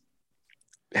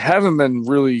 haven't been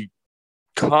really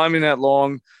climbing that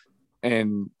long.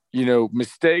 And, you know,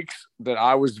 mistakes that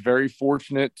I was very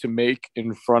fortunate to make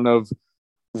in front of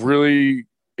really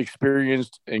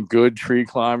experienced and good tree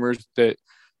climbers that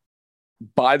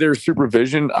by their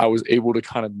supervision, I was able to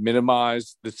kind of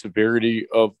minimize the severity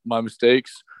of my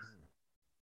mistakes.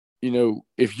 You know,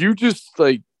 if you just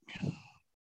like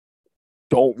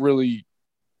don't really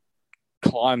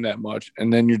climb that much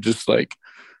and then you're just like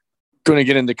going to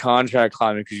get into contract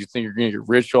climbing because you think you're going to get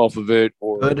rich off of it,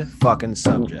 or good fucking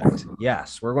subject.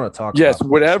 Yes, we're going to talk. Yes,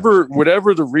 whatever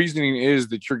the reasoning is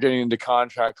that you're getting into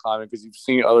contract climbing because you've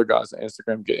seen other guys on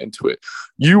Instagram get into it,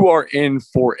 you are in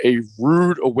for a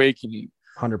rude awakening.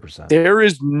 100%. There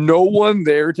is no one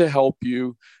there to help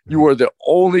you. You are the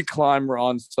only climber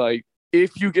on site.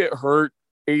 If you get hurt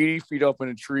 80 feet up in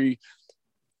a tree,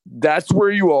 that's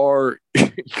where you are.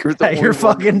 You're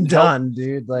fucking done,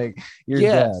 dude. Like, you're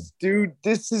dead. Dude,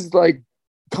 this is like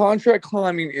contract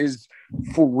climbing is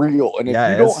for real. And if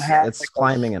you don't have it's like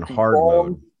climbing in hard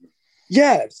mode.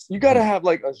 Yes, you got to have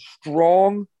like a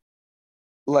strong,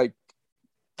 like,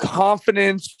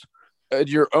 confidence in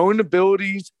your own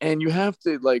abilities, and you have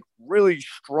to like really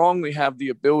strongly have the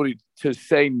ability to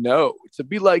say no, to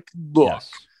be like, look,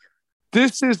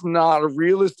 this is not a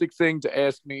realistic thing to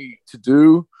ask me to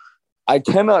do. I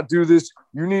cannot do this.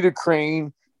 You need a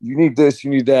crane. You need this. You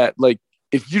need that. Like,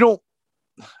 if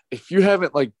you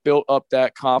haven't like built up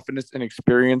that confidence and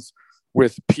experience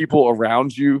with people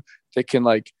around you that can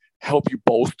like help you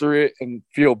bolster it and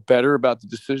feel better about the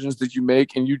decisions that you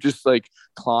make, and you just like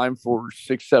climb for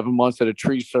 6-7 months at a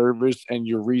tree service and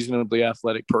you're a reasonably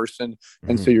athletic person,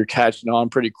 and so you're catching on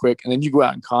pretty quick, and then you go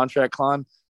out and contract climb,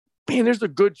 man, there's a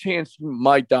good chance you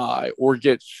might die or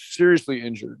get seriously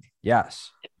injured.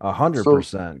 Yes.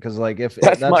 100%. Because like if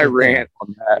That's that's my the thing. rant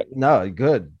on that. No,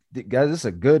 good. Guys, this is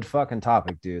a good fucking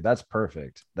topic, dude. That's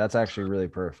perfect. That's actually really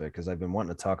perfect because I've been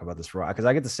wanting to talk about this for a while because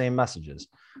I get the same messages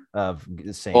of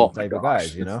the same Oh my type of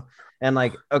gosh. guys, And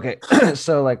like, okay,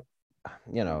 so like,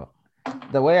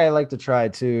 the way I like to try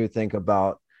to think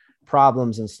about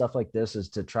problems and stuff like this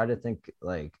is to try to think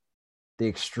like the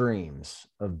extremes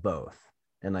of both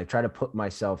and like try to put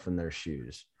myself in their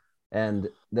shoes. And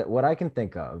that what I can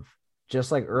think of,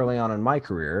 just like early on in my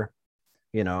career,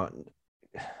 you know,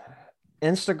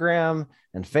 Instagram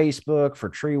and Facebook for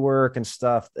tree work and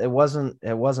stuff, it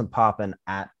wasn't popping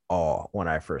at all when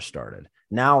I first started.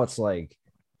 Now it's like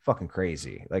fucking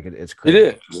crazy. Like it's It crazy.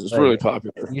 is. It's Like, really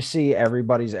popular. you see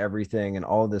everybody's everything and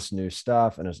all this new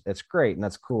stuff, and it's great and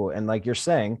that's cool. And like you're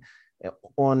saying,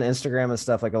 on Instagram and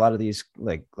stuff, like a lot of these,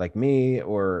 like me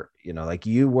or like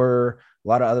you were, a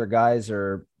lot of other guys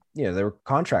are, they were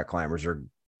contract climbers or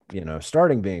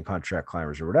starting being contract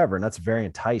climbers or whatever, and that's very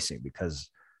enticing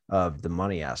because of the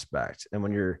money aspect. And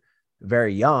when you're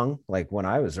very young, like when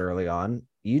I was early on,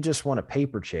 you just want to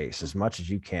paper chase as much as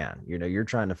you can. You're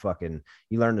trying to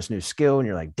you learn this new skill and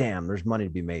you're like, damn, there's money to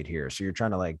be made here. So you're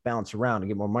trying to like bounce around and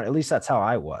get more money. At least that's how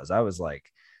I was. I was like,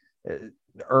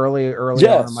 early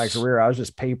on in my career, I was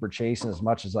just paper chasing as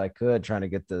much as I could, trying to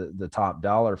get the top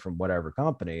dollar from whatever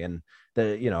company. And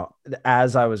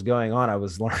as I was going on, I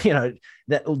was learning,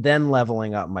 then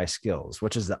leveling up my skills,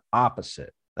 which is the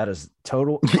opposite. That is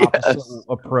total opposite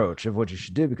approach of what you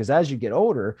should do, because as you get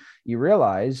older, you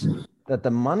realize that the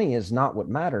money is not what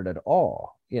mattered at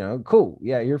all. Cool.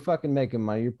 Yeah. You're fucking making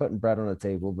money. You're putting bread on the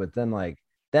table, but then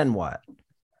what?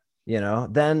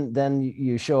 Then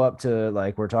you show up to,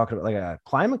 like, we're talking about like a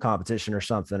climate competition or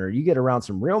something, or you get around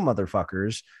some real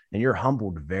motherfuckers and you're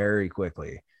humbled very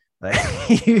quickly.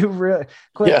 Like you really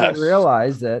quickly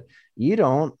realize that you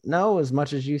don't know as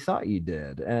much as you thought you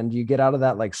did. And you get out of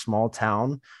that like small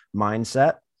town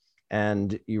mindset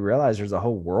and you realize there's a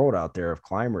whole world out there of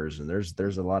climbers. And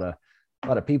there's a lot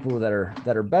of people that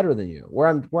are better than you. Where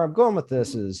I'm going with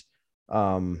this is,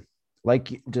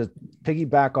 like, just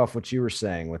piggyback off what you were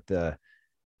saying with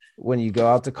when you go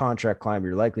out to contract climb,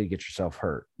 you're likely to get yourself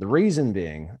hurt. The reason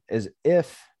being is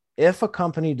if a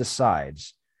company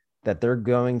decides that they're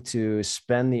going to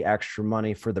spend the extra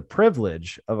money for the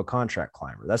privilege of a contract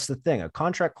climber. That's the thing. A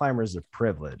contract climber is a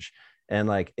privilege. And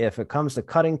like, if it comes to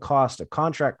cutting cost, a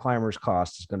contract climber's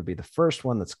cost is going to be the first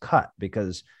one that's cut,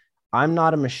 because I'm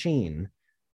not a machine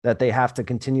that they have to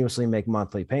continuously make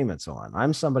monthly payments on.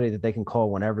 I'm somebody that they can call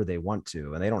whenever they want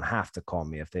to, and they don't have to call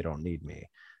me if they don't need me.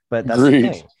 But that's the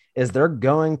thing, is they're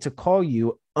going to call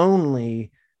you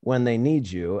only when they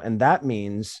need you. And that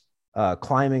means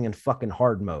climbing in fucking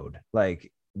hard mode.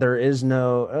 Like, there is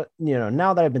no,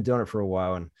 now that I've been doing it for a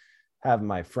while and have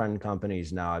my friend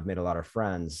companies now, I've made a lot of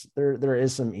friends. There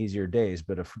is some easier days,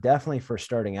 but definitely for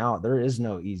starting out, there is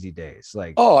no easy days.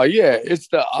 Like, oh yeah, it's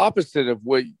the opposite of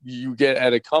what you get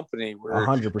at a company where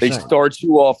 100%. they start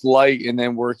you off light and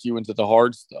then work you into the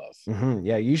hard stuff. Mm-hmm.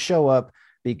 Yeah, you show up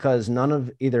because none of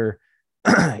either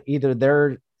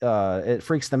they're it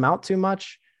freaks them out too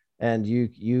much, and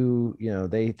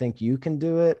they think you can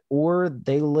do it, or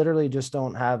they literally just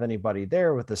don't have anybody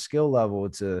there with the skill level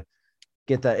to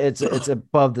get that. It's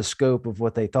above the scope of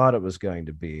what they thought it was going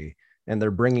to be, and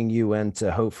they're bringing you in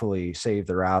to hopefully save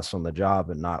their ass on the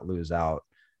job and not lose out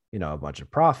a bunch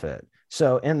of profit.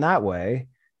 So in that way,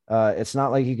 it's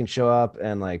not like you can show up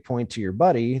and like point to your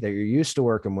buddy that you're used to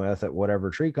working with at whatever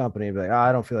tree company and be like,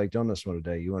 I don't feel like doing this one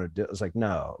today, you want to do it? It's like,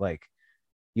 no, like,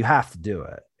 you have to do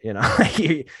it.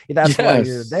 That's why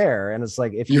you're there. And it's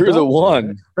like, if you're the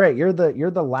one, right, you're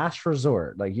the last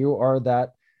resort. Like, you are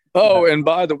that. Oh, and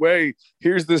by the way,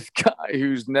 here's this guy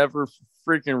who's never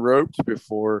freaking roped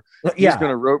before. He's going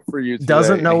to rope for you today.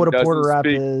 Doesn't know what a porter wrap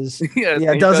is.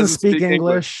 Doesn't speak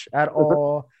English at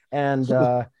all. And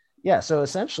so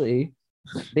essentially,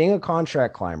 being a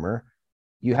contract climber,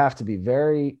 you have to be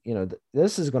very,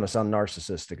 this is going to sound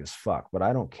narcissistic as fuck, but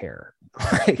I don't care.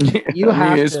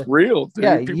 It's real, dude.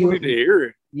 Yeah, people need to hear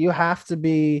it. You have to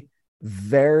be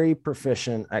very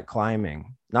proficient at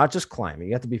climbing, not just climbing.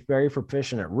 You have to be very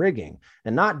proficient at rigging,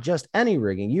 and not just any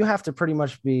rigging. You have to pretty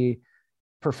much be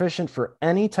proficient for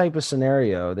any type of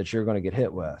scenario that you're going to get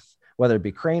hit with, whether it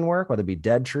be crane work, whether it be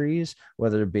dead trees,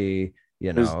 whether it be,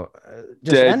 just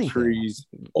dead anything. Trees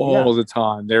all the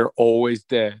time. They're always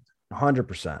dead.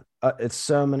 100%. It's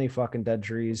so many fucking dead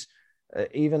trees.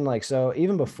 Even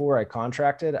before I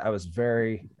contracted,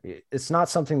 it's not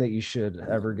something that you should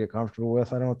ever get comfortable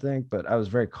with, I don't think, but I was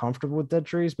very comfortable with dead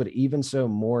trees. But even so,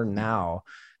 more now,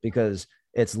 because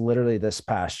it's literally this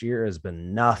past year has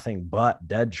been nothing but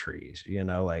dead trees,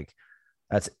 like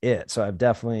that's it. So I've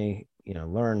definitely,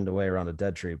 learned the way around a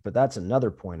dead tree. But that's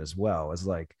another point as well, is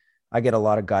like I get a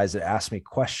lot of guys that ask me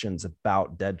questions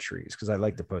about dead trees because I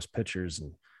like to post pictures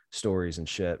and stories and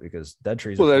shit because dead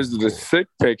trees are Well, there's the cool. sick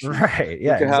picture. Right.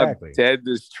 Yeah, Look at exactly. how dead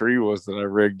this tree was that I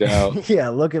rigged out. Yeah,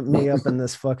 look at me up in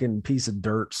this fucking piece of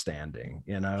dirt standing,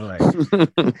 like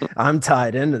I'm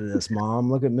tied into this, mom.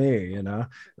 Look at me,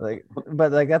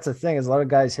 but like that's the thing is a lot of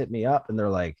guys hit me up and they're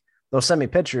like, they'll send me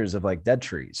pictures of like dead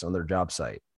trees on their job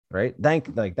site. Right.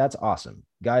 Like that's awesome.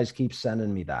 Guys keep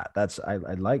sending me that. I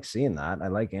like seeing that. I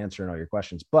like answering all your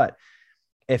questions. But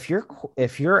if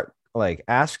you're like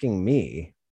asking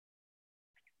me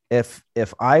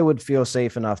if I would feel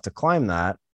safe enough to climb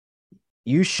that,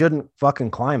 you shouldn't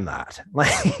fucking climb that.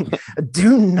 Like,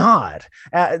 do not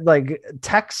like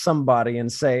text somebody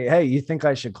and say, hey, you think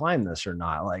I should climb this or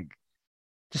not? Like,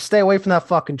 just stay away from that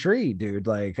fucking tree, dude.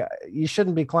 Like, you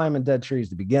shouldn't be climbing dead trees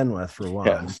to begin with, for one.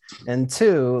 Yes. And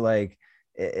two, like,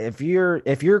 if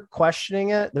you're questioning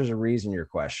it, there's a reason you're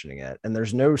questioning it. And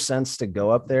there's no sense to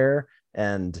go up there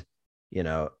and,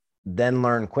 then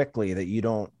learn quickly that you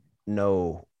don't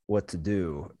know what to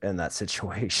do in that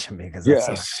situation, because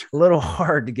it's a little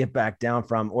hard to get back down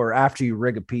from, or after you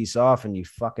rig a piece off and you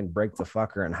fucking break the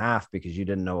fucker in half because you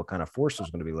didn't know what kind of force was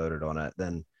going to be loaded on it,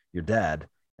 then you're dead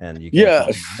and you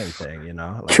can't do anything,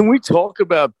 Like, can we talk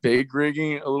about big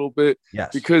rigging a little bit?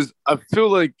 Yes. Because I feel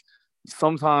like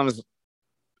sometimes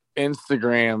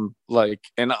Instagram, like,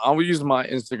 and I'll use my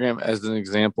Instagram as an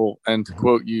example, and to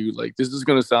quote you, like, this is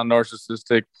going to sound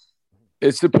narcissistic.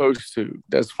 It's supposed to.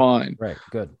 That's fine. Right.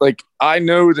 Good. Like, I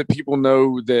know that people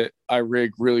know that I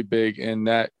rig really big, and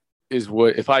that is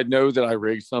what, if I know that I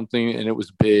rigged something and it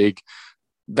was big,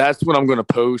 that's what I'm going to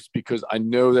post, because I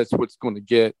know that's what's going to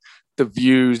get the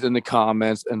views and the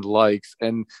comments and likes.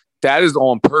 And that is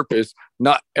on purpose.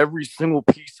 Not every single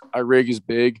piece I rig is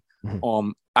big.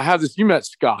 Mm-hmm. I have this, you met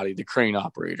Scotty, the crane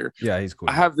operator. Yeah, he's cool.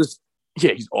 I have this.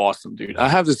 Yeah, he's awesome, dude. I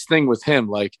have this thing with him.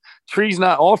 Like, tree's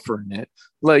not offering it.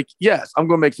 Like, yes, I'm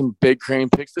going to make some big crane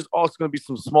picks. There's also going to be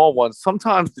some small ones.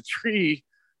 Sometimes the tree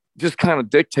just kind of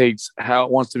dictates how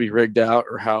it wants to be rigged out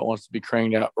or how it wants to be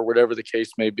craned out or whatever the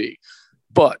case may be.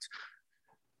 But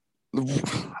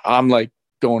I'm like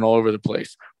going all over the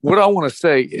place. What I want to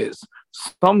say is,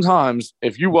 sometimes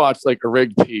if you watch like a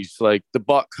rigged piece, like the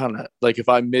butt kind of, like if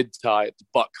I mid tie it, the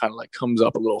butt kind of like comes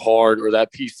up a little hard, or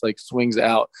that piece like swings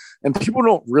out, and people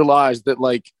don't realize that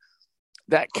like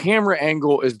that camera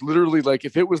angle is literally like,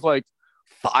 if it was like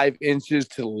 5 inches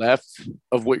to the left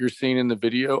of what you're seeing in the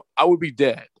video, I would be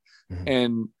dead. Mm-hmm.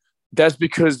 And that's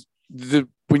because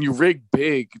when you rig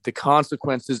big, the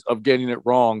consequences of getting it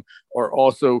wrong are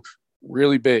also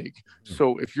really big. Mm-hmm.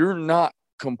 So if you're not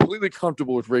completely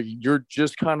comfortable with rigging, you're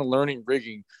just kind of learning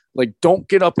rigging, like, don't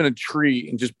get up in a tree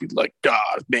and just be like,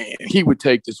 God, man, he would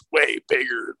take this way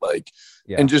bigger, like,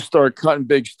 and just start cutting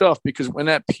big stuff, because when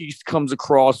that piece comes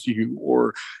across you,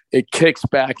 or it kicks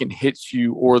back and hits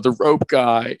you, or the rope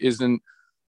guy isn't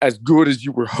as good as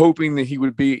you were hoping that he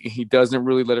would be, and he doesn't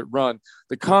really let it run,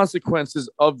 the consequences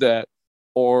of that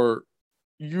are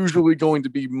usually going to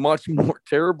be much more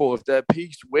terrible if that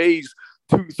piece weighs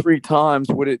 2-3 times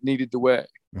what it needed to weigh.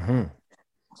 Mm-hmm.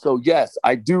 So yes,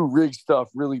 I do rig stuff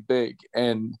really big,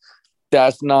 and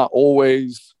that's not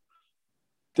always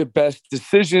the best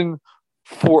decision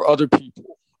for other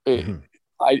people. Mm-hmm.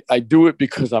 I do it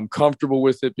because I'm comfortable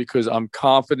with it, because I'm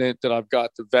confident that I've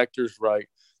got the vectors right.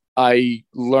 I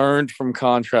learned from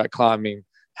contract climbing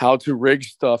how to rig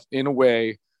stuff in a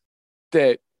way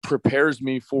that prepares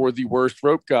me for the worst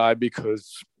rope guy,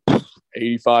 because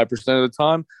 85% of the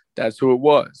time, that's who it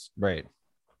was. Right.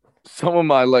 Some of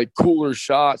my like cooler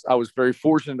shots, I was very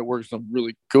fortunate to work with some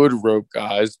really good rope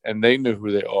guys, and they know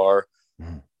who they are.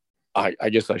 Mm-hmm. I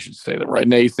guess I should say that, right?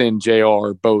 Nathan, JR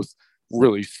are both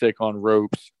really sick on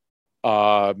ropes.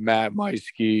 Matt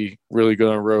Meisky, really good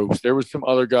on ropes. There was some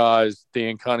other guys.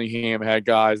 Dan Cunningham had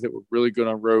guys that were really good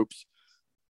on ropes.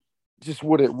 Just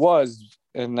what it was,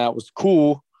 and that was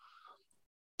cool.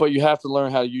 But you have to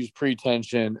learn how to use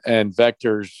pretension and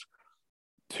vectors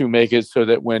to make it so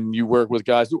that when you work with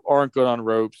guys who aren't good on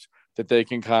ropes, that they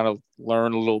can kind of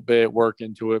learn a little bit, work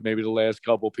into it. Maybe the last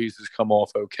couple pieces come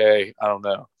off okay. I don't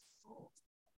know.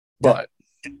 But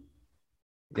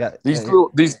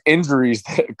these injuries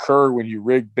that occur when you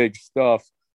rig big stuff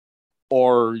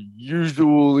are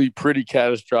usually pretty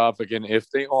catastrophic. And if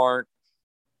they aren't,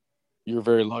 you're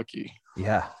very lucky.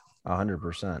 Yeah,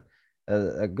 100%.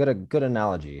 A good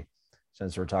analogy,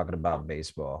 since we're talking about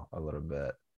baseball a little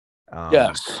bit.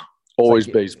 Yes, always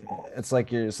baseball. It's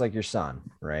like your son,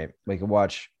 right? We can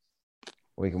watch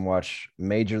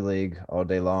Major League all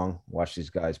day long. Watch these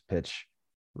guys pitch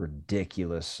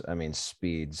ridiculous, I mean,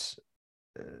 speeds,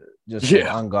 just like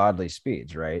Yeah. ungodly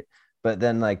speeds, right? But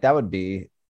then like that would be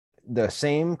the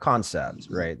same concept,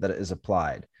 right? That is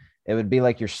applied. It would be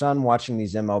like your son watching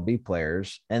these MLB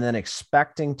players and then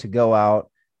expecting to go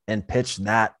out and pitch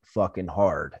that fucking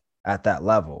hard at that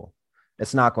level.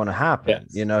 It's not going to happen.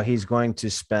 Yes. You know, he's going to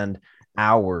spend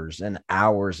hours and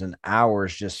hours and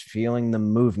hours just feeling the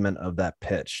movement of that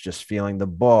pitch, just feeling the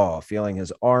ball, feeling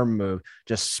his arm move,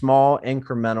 just small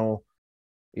incremental,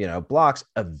 blocks.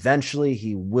 Eventually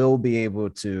he will be able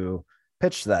to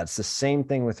pitch that. It's the same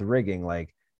thing with rigging.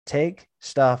 Like, take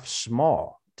stuff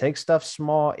small. Take stuff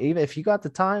small. Even if you got the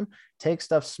time, take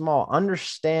stuff small.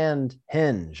 Understand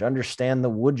hinge, understand the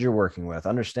wood you're working with,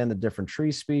 understand the different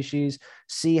tree species,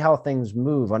 see how things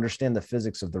move, understand the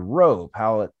physics of the rope,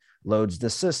 how it loads the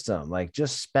system. Like,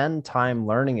 just spend time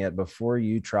learning it before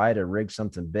you try to rig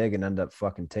something big and end up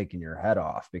fucking taking your head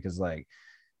off. Because like,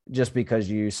 just because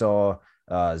you saw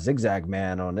Zigzag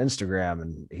Man on Instagram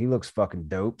and he looks fucking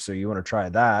dope, so you want to try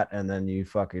that, and then you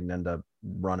fucking end up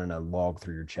running a log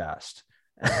through your chest.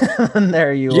 And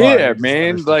there you are. Yeah,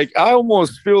 man. Like, I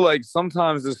almost feel like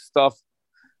sometimes this stuff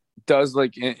does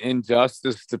like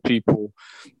injustice to people.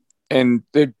 And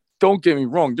don't get me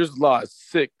wrong, there's a lot of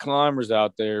sick climbers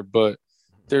out there, but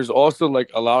there's also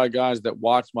like a lot of guys that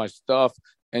watch my stuff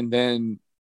and then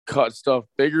cut stuff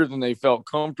bigger than they felt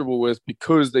comfortable with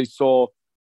because they saw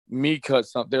me cut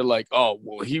something. They're like, oh,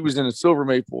 well, he was in a silver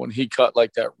maple and he cut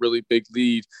like that really big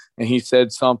lead, and he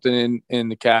said something in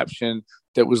the caption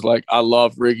that was like, I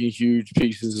love rigging huge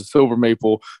pieces of silver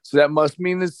maple, so that must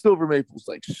mean that silver maple is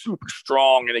like super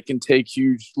strong and it can take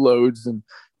huge loads. And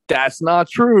that's not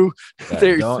true.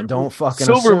 Yeah, don't fucking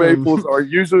silver assume. maples are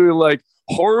usually like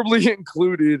horribly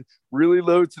included, really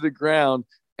low to the ground.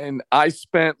 And I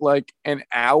spent like an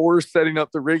hour setting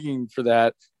up the rigging for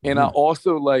that. And I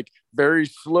also like very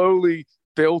slowly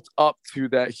built up to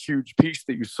that huge piece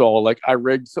that you saw. Like, I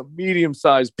rigged some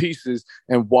medium-sized pieces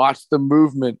and watched the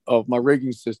movement of my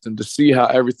rigging system to see how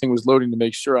everything was loading, to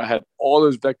make sure I had all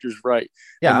those vectors right.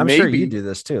 Yeah, and I'm sure you do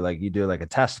this too. Like, you do like a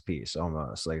test piece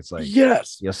almost. Like, it's like,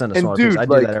 yes, you'll send a smaller piece. I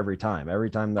do that every time. Every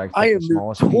time that I am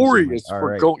notorious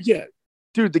for going. Yeah,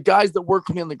 dude, the guys that work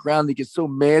with me on the ground, they get so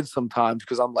mad sometimes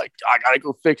because I'm like, I gotta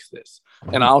go fix this.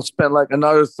 And I'll spend like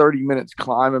another 30 minutes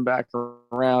climbing back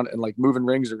around and like moving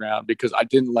rings around because I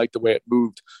didn't like the way it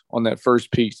moved on that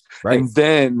first piece. Right. And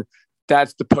then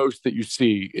that's the post that you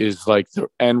see is like the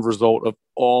end result of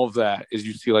all of that is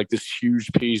you see like this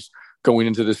huge piece going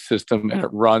into the system and it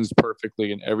runs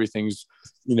perfectly and everything's,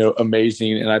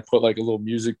 amazing. And I put like a little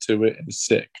music to it and it's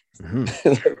sick.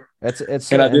 It's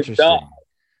so interesting.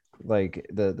 Like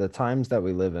the times that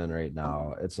we live in right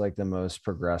now, it's like the most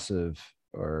progressive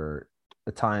or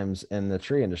the times in the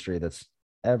tree industry that's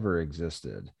ever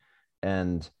existed.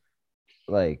 And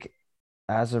like,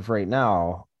 as of right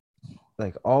now,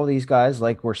 like all these guys,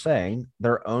 like we're saying,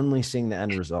 they're only seeing the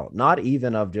end result, not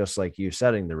even of just like you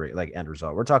setting the like end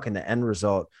result. We're talking the end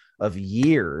result of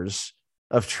years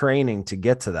of training to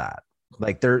get to that.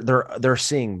 Like they're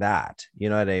seeing that, you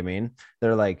know what I mean?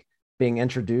 They're like being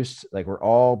introduced, like we're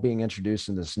all being introduced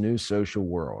in this new social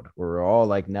world where we're all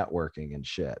like networking and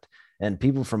shit, and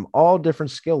people from all different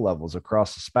skill levels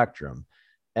across the spectrum.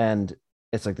 And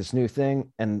it's like this new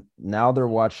thing. And now they're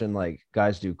watching like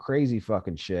guys do crazy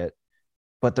fucking shit,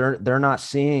 but they're not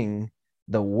seeing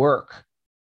the work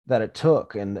that it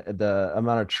took and the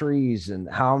amount of trees and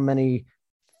how many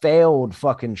failed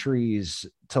fucking trees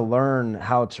to learn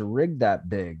how to rig that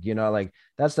big. Like,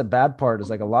 that's the bad part, is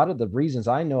like a lot of the reasons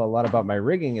I know a lot about my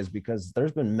rigging is because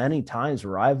there's been many times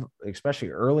where I've, especially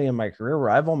early in my career, where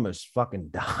I've almost fucking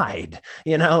died,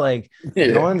 like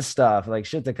doing stuff like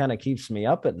shit that kind of keeps me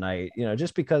up at night,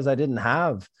 just because I didn't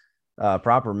have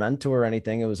proper mentor or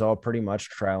anything. It was all pretty much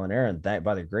trial and error, and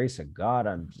by the grace of God,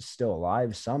 I'm still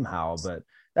alive somehow. But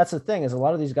that's the thing, is a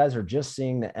lot of these guys are just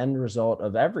seeing the end result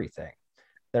of everything.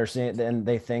 They're seeing, and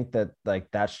they think that like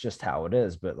that's just how it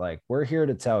is. But like, we're here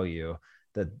to tell you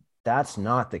that that's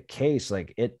not the case.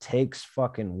 Like, it takes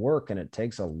fucking work and it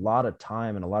takes a lot of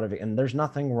time and and there's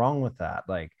nothing wrong with that.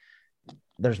 Like,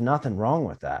 there's nothing wrong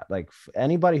with that. Like,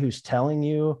 anybody who's telling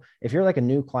you, if you're like a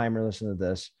new climber listening to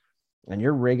this and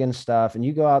you're rigging stuff and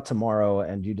you go out tomorrow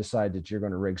and you decide that you're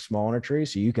going to rig small in a tree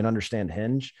so you can understand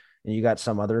hinge, and you got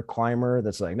some other climber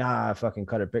that's like, nah, I fucking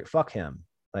cut it big. Fuck him.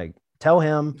 Like, tell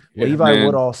him Levi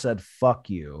Woodall said, fuck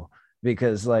you,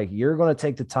 because like, you're going to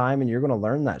take the time and you're going to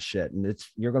learn that shit. And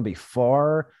you're going to be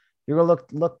you're going to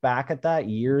look back at that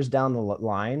years down the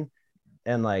line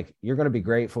And like, you're going to be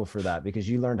grateful for that because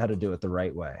you learned how to do it the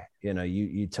right way. You know,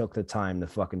 you took the time to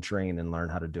fucking train and learn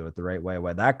how to do it the right way.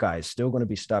 Why that guy's still going to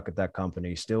be stuck at that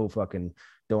company, still fucking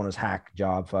doing his hack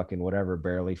job, fucking whatever,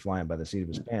 barely flying by the seat of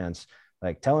his pants.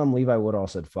 Like, tell him Levi Woodall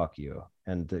said fuck you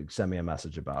and to send me a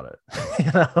message about it.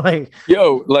 You know, like,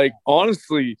 Yo, like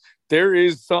honestly, there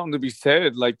is something to be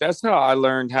said. Like that's how I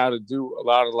learned how to do a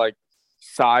lot of like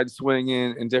side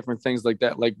swinging and different things like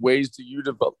that, like ways to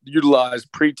utilize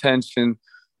pretension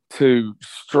to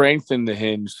strengthen the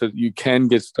hinge so that you can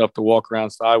get stuff to walk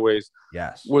around sideways.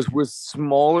 yes, Was with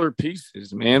smaller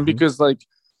pieces, man, because like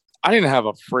I didn't have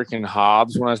a freaking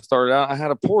Hobbs when I started out. I had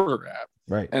a Porter wrap.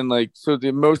 right. And like, so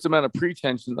the most amount of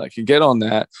pretension I could get on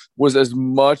that was as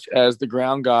much as the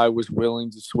ground guy was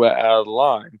willing to sweat out of the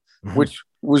line, which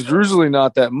was usually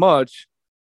not that much,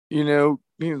 you know,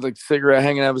 like cigarette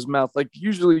hanging out of his mouth. Like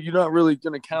usually you're not really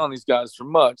going to count on these guys for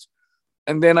much.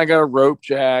 And then I got a rope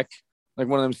jack, like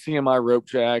one of them CMI rope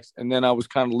jacks. And then I was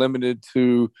kind of limited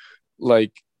to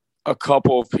like a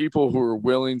couple of people who were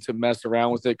willing to mess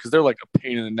around with it because they're like a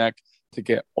pain in the neck to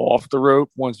get off the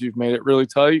rope once you've made it really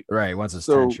tight. Right. Once it's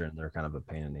tension, they're kind of a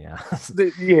pain in the ass.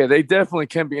 They definitely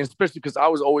can be, especially because I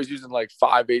was always using like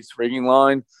 5/8 rigging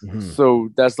line. So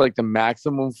that's like the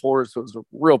maximum for it. So it was a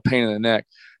real pain in the neck.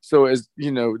 So as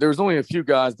you know, there was only a few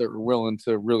guys that were willing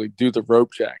to really do the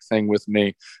rope jack thing with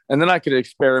me. And then I could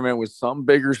experiment with some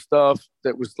bigger stuff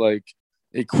that was like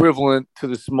equivalent to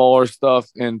the smaller stuff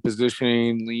in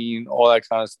positioning, lean, all that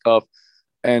kind of stuff.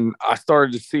 And I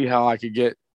started to see how I could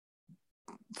get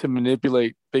to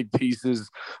manipulate big pieces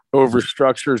over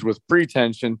structures with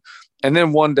pretension. And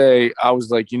then one day I was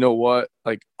like, you know what?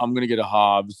 Like, I'm going to get a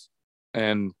Hobbs.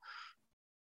 And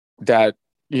that,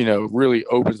 you know, really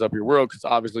opens up your world because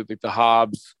obviously like the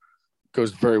Hobbs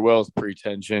goes very well with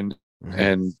pretension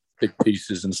and big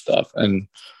pieces and stuff. And,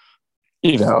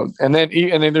 you know, and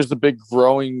then there's the big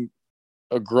growing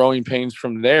pains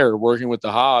from there, working with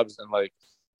the Hobbs and like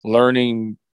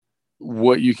learning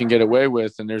what you can get away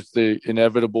with. And there's the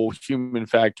inevitable human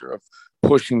factor of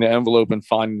pushing the envelope and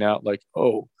finding out like,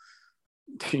 oh,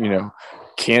 you know,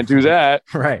 can't do that.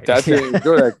 Right. That didn't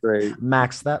go that great.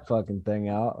 Max that fucking thing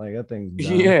out. Like that thing's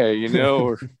done. Yeah, you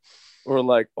know, or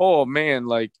like, oh man,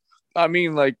 like, I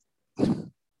mean, like,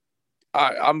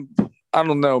 I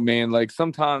don't know, man. Like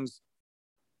sometimes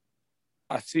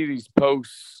I see these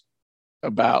posts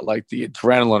about like the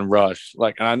adrenaline rush.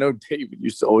 Like, and I know David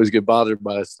used to always get bothered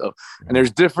by this stuff. And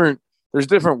there's different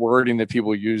wording that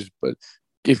people use. But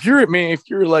if you're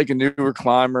like a newer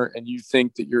climber and you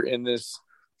think that you're in this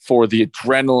for the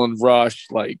adrenaline rush,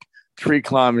 like tree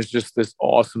climb is just this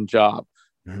awesome job.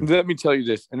 Let me tell you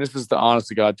this, and this is the honest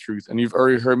to God truth. And you've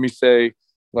already heard me say,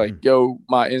 like, yo,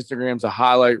 my Instagram's a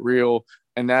highlight reel,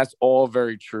 and that's all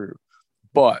very true.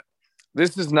 But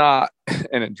this is not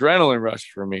an adrenaline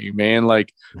rush for me, man.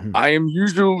 Like, I am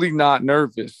usually not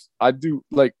nervous. I do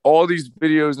like all these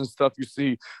videos and stuff you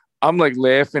see. I'm like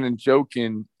laughing and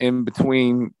joking in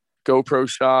between GoPro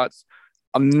shots.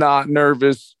 I'm not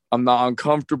nervous. I'm not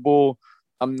uncomfortable.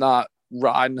 I'm not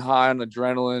riding high on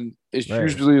adrenaline. It's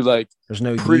usually like there's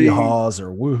no yeehaws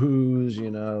or woohoos,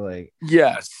 you know, like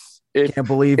yes. Can't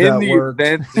believe that worked.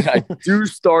 Event that I do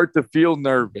start to feel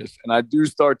nervous and I do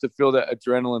start to feel that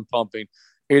adrenaline pumping,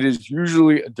 it is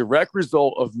usually a direct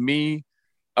result of me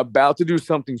about to do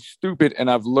something stupid. And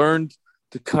I've learned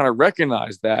to kind of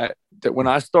recognize that when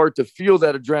I start to feel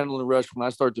that adrenaline rush, when I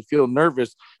start to feel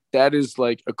nervous, that is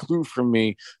like a clue for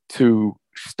me to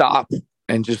stop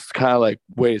and just kind of like,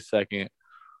 wait a second.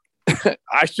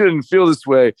 I shouldn't feel this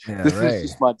way. Yeah, this is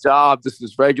just my job. This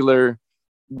is regular.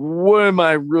 What am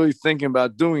I really thinking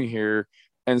about doing here?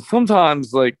 And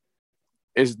sometimes like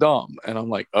it's dumb. And I'm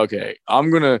like, okay,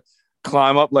 I'm going to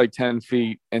climb up like 10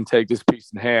 feet and take this piece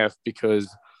in half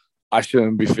because I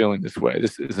shouldn't be feeling this way.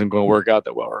 This isn't going to work out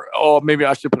that well. Or, oh, maybe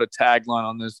I should put a tagline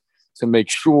on this to make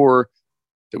sure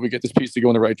that we get this piece to go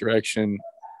in the right direction,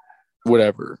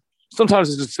 whatever. Sometimes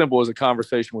it's as simple as a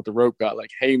conversation with the rope guy.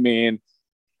 Like, hey man,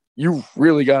 you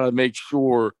really got to make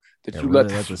sure that you let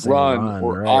this run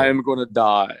or I am going to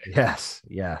die. Yes.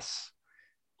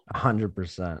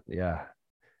 100%. Yeah.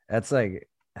 That's like,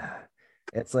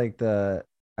 it's like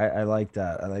I like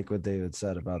that. I like what David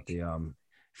said about the,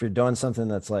 if you're doing something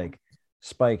that's like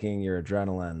spiking your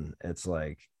adrenaline, it's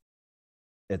like,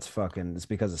 it's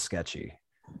because it's sketchy,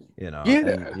 you know,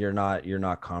 and you're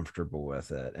not comfortable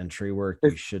with it. And tree work,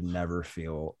 you should never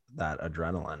feel that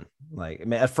adrenaline. Like, I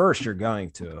mean, at first you're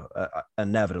going to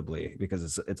inevitably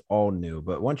because it's all new,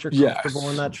 but once you're comfortable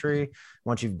in that tree,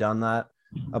 once you've done that,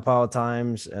 a pile of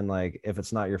times, and like if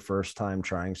it's not your first time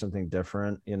trying something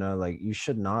different, like you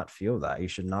should not feel that. You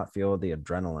should not feel the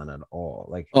adrenaline at all.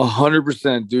 Like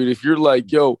 100%, dude. If you're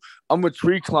like, yo, I'm a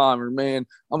tree climber, man,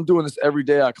 I'm doing this every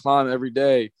day. I climb every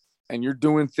day, and you're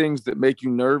doing things that make you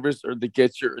nervous or that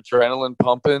get your adrenaline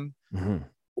pumping,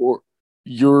 or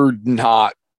you're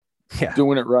not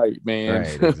doing it right, man.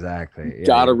 Right, exactly. Yeah,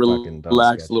 Gotta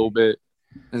relax a little bit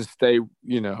and stay,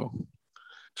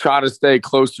 try to stay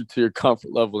closer to your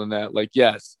comfort level than that. Like,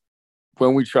 yes,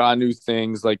 when we try new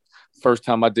things, like first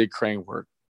time I did crane work,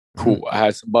 cool. I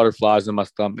had some butterflies in my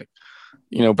stomach,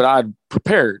 but I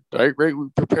prepared, right? We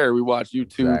prepared. We watched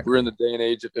YouTube. Exactly. We're in the day and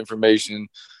age of information.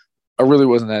 I really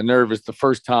wasn't that nervous. The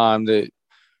first time that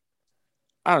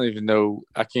I don't even know,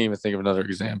 I can't even think of another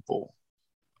example,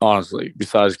 honestly,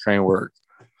 besides crane work.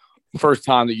 First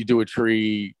time that you do a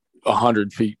tree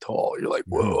 100 feet tall, you're like,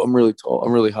 whoa, I'm really tall.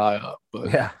 I'm really high up.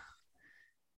 But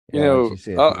you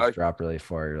see it drop really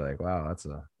far, you're like, wow, that's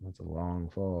a long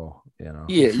fall, Yeah,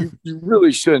 you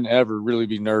really shouldn't ever really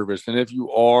be nervous. And if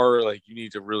you are, like, you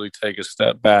need to really take a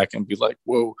step back and be like,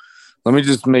 whoa, let me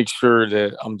just make sure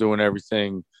that I'm doing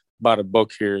everything by the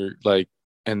book here, like,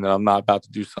 and that I'm not about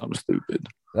to do something stupid.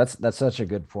 That's such a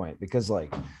good point, because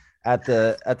like at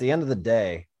the end of the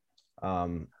day,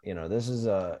 this is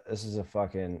a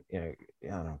fucking, I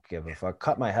don't give a fuck,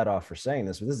 cut my head off for saying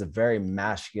this, but this is a very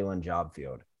masculine job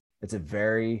field. It's a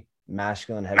very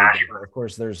masculine heavy job. Of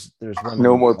course, there's women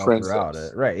no more princess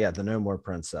it, right? Yeah, the no more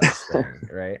princess thing,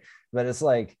 right? But it's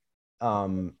like,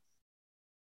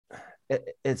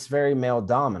 it's very male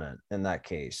dominant in that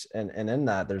case, and in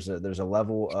that there's a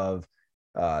level of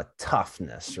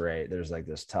toughness, right? There's like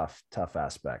this tough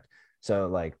aspect. So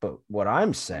like, but what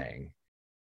I'm saying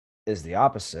is the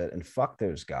opposite, and fuck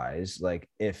those guys. Like,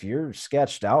 if you're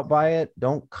sketched out by it,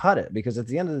 don't cut it, because at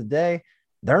the end of the day,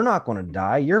 they're not going to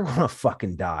die. You're going to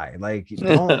fucking die. Like,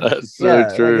 that's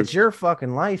so true. Like, it's your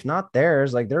fucking life, not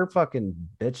theirs. Like, they're fucking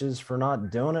bitches for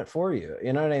not doing it for you.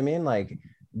 You know what I mean? Like,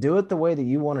 do it the way that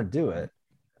you want to do it.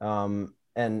 And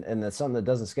that's something that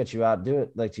doesn't sketch you out. Do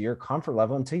it like to your comfort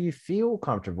level until you feel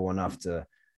comfortable enough to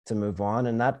move on.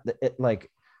 And that it,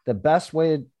 like, the best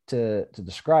way to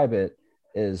describe it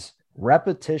is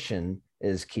repetition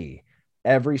is key.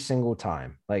 Every single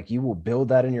time, like, you will build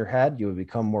that in your head, you will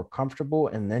become more comfortable,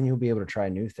 and then you'll be able to try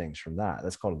new things from that.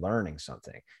 That's called learning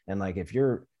something. And like, if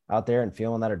you're out there and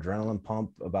feeling that adrenaline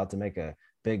pump about to make a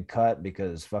big cut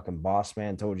because fucking boss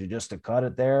man told you just to cut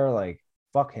it there, like,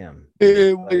 fuck him.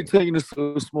 Hey, why are you taking it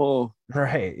so small?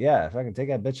 Right. Yeah. If I can take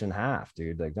that bitch in half,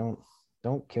 dude, like,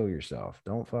 don't kill yourself.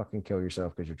 Don't fucking kill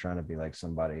yourself because you're trying to be like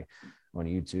somebody on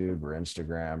YouTube or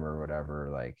Instagram or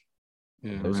whatever. Like,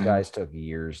 those guys took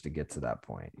years to get to that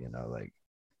point, like,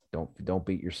 don't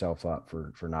beat yourself up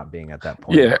for not being at that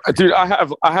point. Yeah, dude, I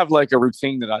have like a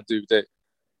routine that I do that,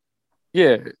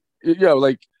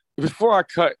 like, before I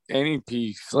cut any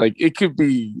piece, like, it could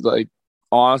be like,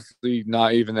 honestly,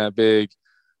 not even that big.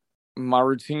 My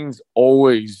routine's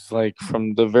always like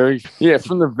from the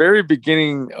very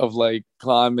beginning of like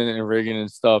climbing and rigging and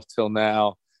stuff till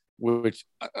now, which,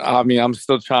 I mean, I'm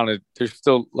still trying to, there's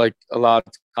still like a lot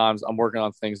of times I'm working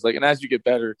on things, like, and as you get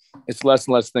better, it's less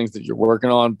and less things that you're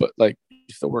working on, but like,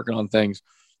 you're still working on things.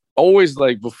 Always,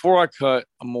 like, before I cut,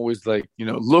 I'm always like,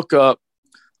 look up,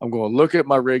 I'm going to look at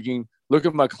my rigging, look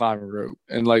at my climbing rope,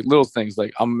 and like little things,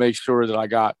 like, I'm going to make sure that I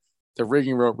got the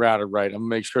rigging rope routed right. I'm going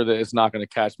to make sure that it's not going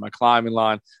to catch my climbing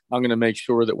line. I'm going to make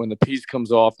sure that when the piece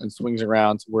comes off and swings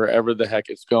around to wherever the heck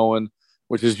it's going,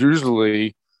 which is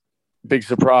usually big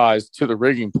surprise to the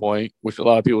rigging point, which a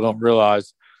lot of people don't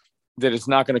realize, that it's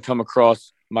not going to come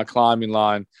across my climbing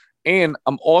line. And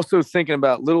I'm also thinking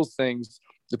about little things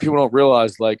that people don't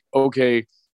realize, like, okay,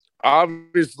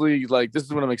 obviously, like, this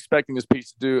is what I'm expecting this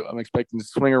piece to do. I'm expecting to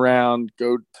swing around,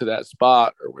 go to that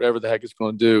spot, or whatever the heck it's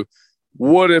going to do.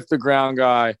 What if the ground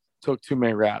guy took too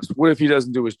many wraps? What if he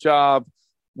doesn't do his job?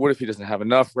 What if he doesn't have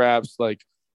enough wraps? Like,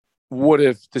 what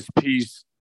if this piece,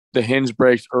 the hinge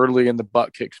breaks early and the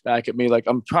butt kicks back at me? Like,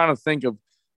 I'm trying to think of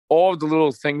all of the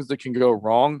little things that can go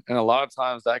wrong. And a lot of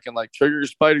times that can like trigger your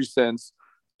spider sense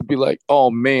to be like,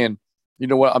 oh man, you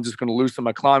know what? I'm just going to loosen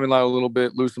my climbing line a little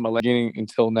bit, loosen my legging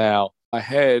until now. My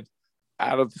head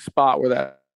out of the spot where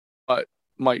that butt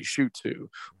might shoot to.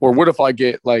 Or what if I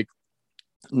get like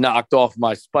knocked off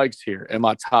my spikes here? Am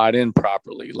I tied in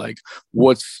properly? Like,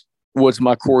 what's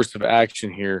my course of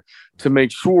action here to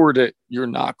make sure that you're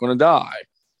not going to die?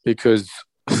 Because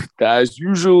that is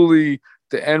usually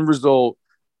the end result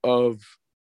of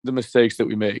the mistakes that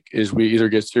we make, is we either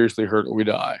get seriously hurt or we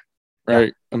die.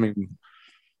 Right. Yeah. I mean,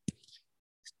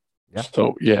 yeah.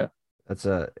 So yeah, that's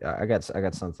I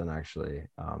got something actually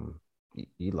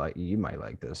you might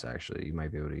like this actually. You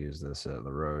might be able to use this at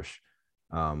LaRoche.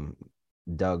 Um,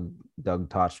 Doug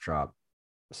Tostrop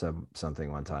said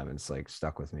something one time, and it's like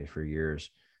stuck with me for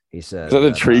years. He said, "Is that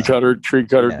a tree cutter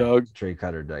yeah, Doug? Tree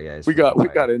cutter Doug. Yeah, we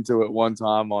got into it one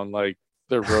time on like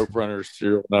the rope runner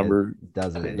serial number. It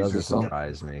doesn't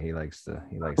surprise me. He likes to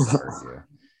argue.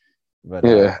 But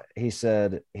yeah, he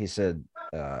said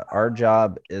our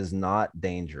job is not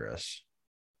dangerous.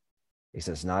 He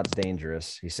says not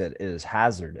dangerous. He said it is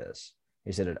hazardous.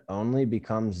 He said it only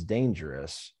becomes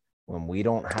dangerous when we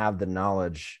don't have the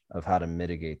knowledge of how to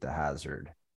mitigate the hazard.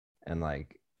 And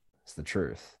like, it's the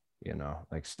truth, you know,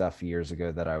 like stuff years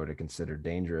ago that I would have considered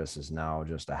dangerous is now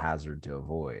just a hazard to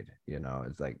avoid. You know,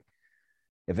 it's like,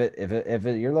 if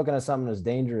you're looking at something as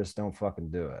dangerous, don't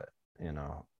fucking do it. You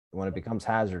know, when it becomes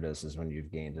hazardous is when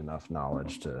you've gained enough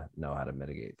knowledge to know how to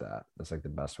mitigate that. That's like the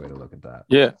best way to look at that.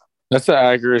 Yeah, that's an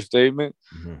accurate statement.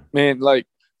 Mm-hmm. Man, like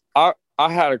I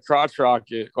had a crotch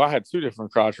rocket. Well, I had two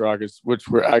different crotch rockets, which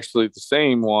were actually the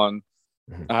same one.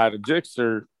 Mm-hmm. I had a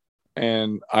Gixxer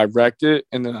and I wrecked it.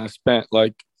 And then I spent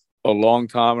like a long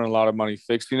time and a lot of money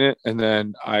fixing it. And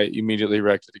then I immediately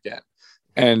wrecked it again.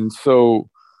 And so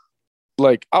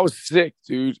like I was sick,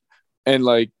 dude. And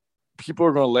like people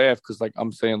are going to laugh because like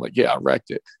I'm saying like, yeah, I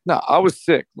wrecked it. No, I was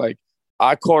sick. Like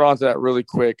I caught onto that really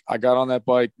quick. I got on that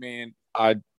bike, man.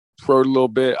 I rode a little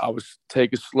bit. I was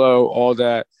taking slow, all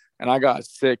that. And I got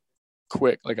sick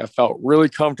quick. Like I felt really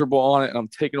comfortable on it. And I'm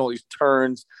taking all these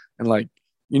turns and like,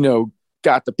 you know,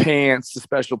 got the pants, the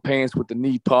special pants with the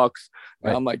knee pucks.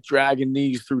 And I'm like dragging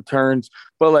knees through turns.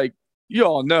 But like, you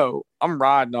all know I'm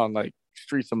riding on like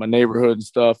streets of my neighborhood and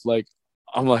stuff. Like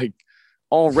I'm like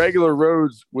on regular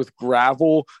roads with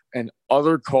gravel and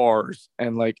other cars.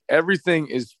 And like everything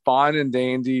is fine and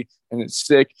dandy and it's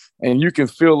sick. And you can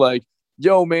feel like,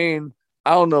 yo, man,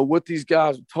 I don't know what these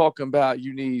guys are talking about.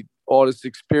 You need all this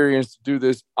experience to do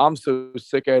this. I'm so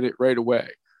sick at it right away.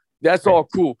 That's all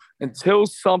cool until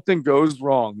something goes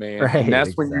wrong, man. Right, and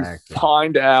that's when you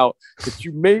find out that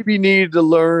you maybe needed to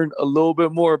learn a little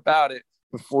bit more about it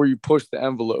before you push the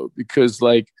envelope. Because,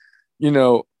 like, you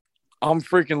know, I'm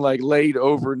freaking like laid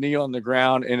over, knee on the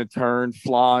ground in a turn,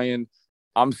 flying.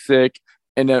 I'm sick.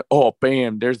 And then, oh,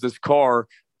 bam, there's this car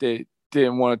that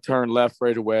didn't want to turn left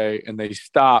right away. And they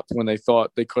stopped when they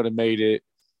thought they could have made it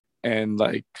and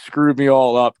like screwed me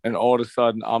all up. And all of a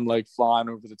sudden I'm like flying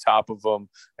over the top of them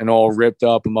and all ripped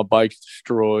up and my bike's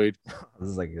destroyed. This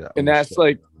is like, and that's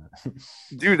like,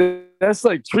 dude, that's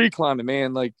like tree climbing,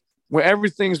 man. Like when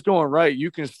everything's going right,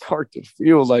 you can start to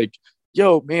feel like,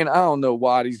 yo, man, I don't know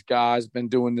why these guys been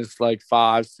doing this like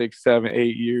 5, 6, 7,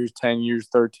 8 years, 10 years,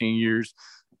 13 years,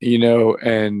 you know,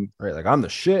 and right, like I'm the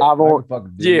shit. I've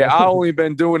only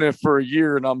been doing it for a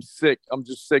year and I'm sick. I'm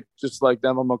just sick, just like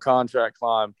them. I'm a contract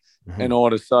climb. Mm-hmm. And all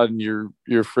of a sudden you're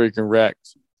freaking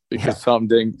wrecked because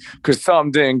something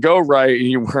didn't go right and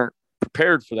you weren't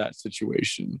prepared for that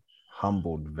situation.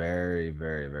 Humbled very,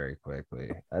 very, very quickly.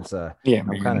 That's I'm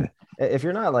kind of, if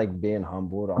you're not like being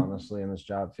humbled, honestly, in this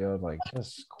job field, like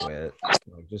just quit.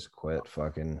 Like just quit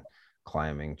fucking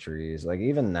climbing trees. Like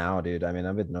even now, dude, I mean,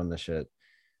 I've been doing this shit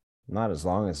not as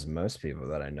long as most people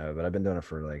that I know, but I've been doing it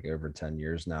for like over 10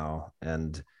 years now.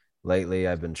 And lately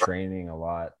I've been training a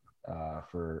lot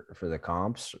for the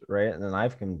comps, right? And then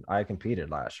I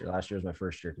competed last year. Last year was my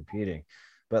first year competing,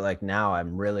 but like now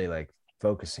I'm really like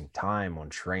focusing time on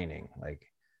training, like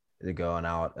going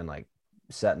out and like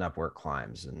setting up work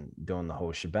climbs and doing the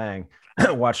whole shebang.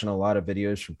 Watching a lot of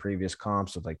videos from previous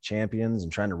comps of like champions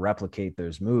and trying to replicate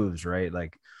those moves, right?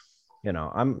 Like, you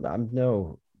know, I'm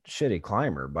no shitty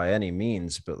climber by any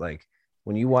means, but like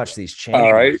when you watch these champions,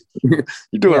 all right,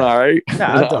 you're doing all right.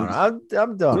 Yeah,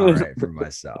 I'm doing all right for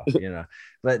myself, you know.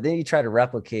 But then you try to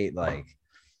replicate like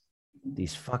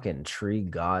these fucking tree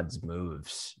gods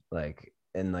moves, like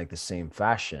in like the same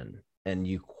fashion, and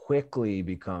you quickly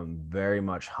become very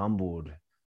much humbled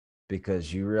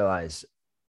because you realize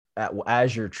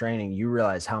as you're training, you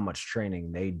realize how much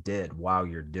training they did while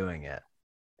you're doing it,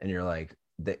 and you're like,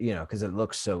 you know, because it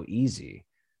looks so easy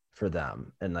for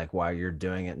them, and like while you're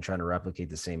doing it and trying to replicate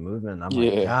the same movement, I'm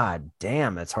like, God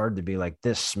damn, it's hard to be like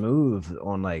this smooth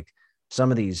on like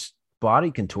some of these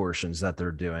body contortions that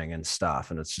they're doing and stuff.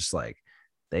 And it's just like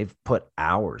they've put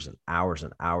hours and hours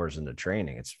and hours into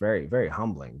training. It's very, very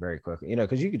humbling very quickly, you know,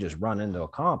 because you could just run into a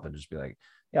comp and just be like,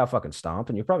 yeah, I'll fucking stomp,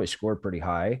 and you probably scored pretty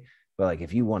high. But like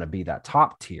if you want to be that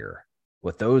top tier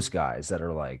with those guys that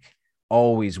are like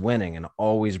always winning and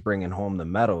always bringing home the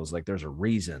medals, like there's a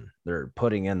reason they're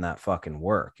putting in that fucking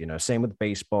work, you know. Same with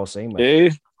baseball, same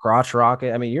with Crotch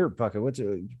Rocket. I mean, you're fucking. What's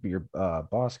your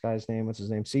boss guy's name? What's his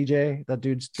name? CJ. That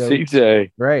dude's dope.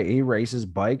 CJ. Right. He races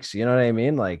bikes. You know what I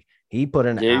mean? Like he put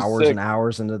in Yeah, he's hours sick. and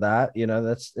hours into that. You know,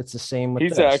 it's the same with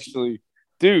He's this. actually,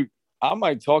 dude. I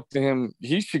might talk to him.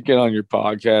 He should get on your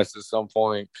podcast at some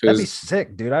point That'd be because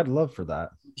sick, dude. I'd love for that.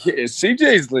 yeah,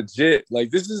 CJ's legit.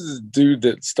 Like this is a dude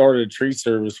that started a tree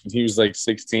service when he was like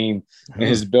 16 and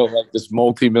has built like this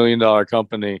multi-million-dollar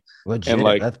company. Legit. And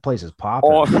like that place is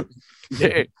popping.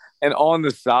 yeah, and on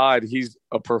the side, he's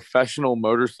a professional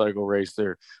motorcycle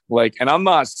racer. Like, and I'm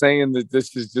not saying that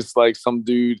this is just like some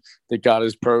dude that got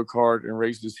his pro card and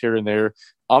races here and there.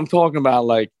 I'm talking about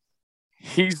like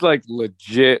he's like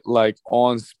legit, like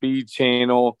on Speed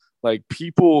Channel. Like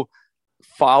people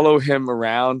follow him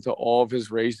around to all of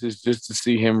his races just to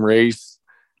see him race.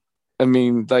 I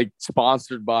mean, like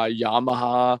sponsored by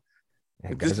Yamaha.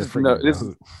 This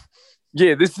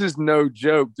is no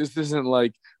joke. This isn't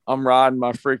like I'm riding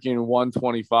my freaking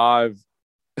 125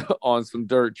 on some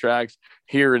dirt tracks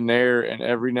here and there, and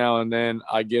every now and then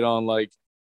I get on like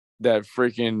that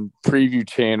freaking preview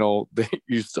channel that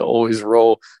used to always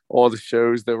roll all the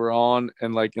shows that were on,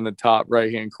 and like in the top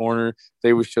right hand corner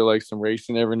they would show like some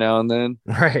racing every now and then.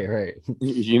 Right.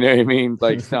 You know what I mean?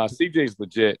 Like, nah, CJ's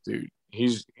legit, dude.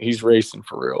 He's racing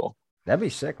for real. That'd be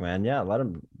sick, man. Yeah, let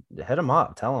him hit him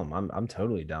up. Tell him I'm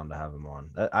totally down to have him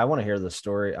on. I want to hear the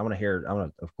story. I want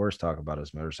to of course talk about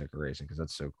his motorcycle racing because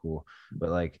that's so cool. But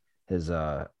like his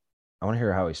I want to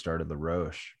hear how he started La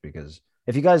Roche, because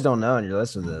if you guys don't know and you're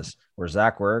listening to this, where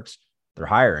Zach works, they're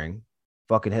hiring.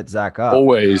 Fucking hit Zach up.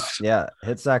 Always. Yeah,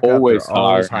 hit Zach always up. They're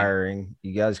always hiring.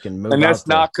 You guys can move. And that's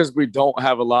not because we don't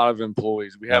have a lot of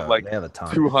employees. We have they have a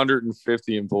ton.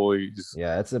 250 employees.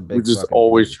 Yeah, it's a big. We're just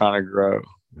always trying to grow.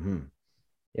 Mm-hmm.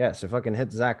 Yeah, so fucking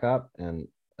hit Zach up, and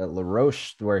at La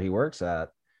Roche, where he works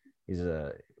at, he's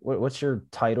a what's your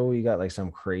title? You got like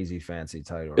some crazy fancy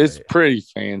title. It's right? pretty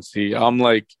fancy. I'm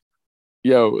like,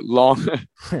 yo,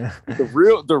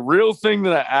 the real thing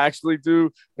that I actually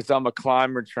do is I'm a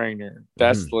climber trainer.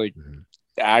 That's like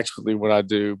actually what I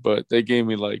do. But they gave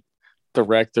me like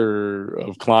director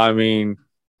of climbing.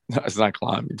 No, it's not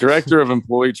climbing. Director of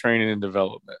employee training and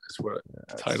development is what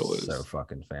the title is. So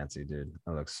fucking fancy, dude.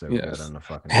 That looks so good on the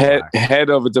fucking head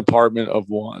of a department of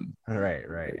one. Right.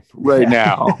 Right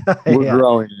now, we're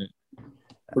growing it.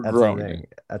 We're growing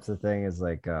it. That's the thing is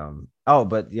like,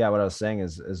 but yeah, what I was saying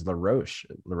is La Roche.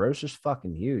 La Roche is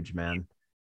fucking huge, man.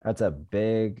 It's a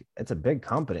big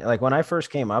company. Like when I first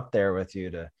came up there with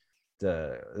you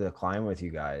to climb with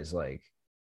you guys, like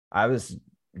I was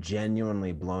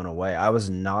genuinely blown away. I was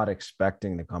not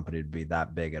expecting the company to be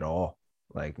that big at all.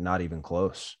 Like not even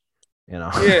close, you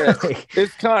know? Yeah.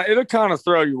 It'll kind of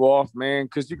throw you off, man.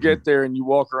 Cause you get there and you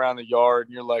walk around the yard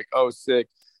and you're like, oh, sick.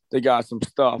 They got some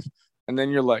stuff. And then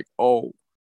you're like, oh,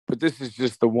 but this is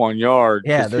just the one yard.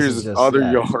 Yeah. Here's this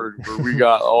other yard where we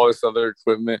got all this other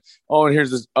equipment. Oh, and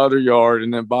here's this other yard.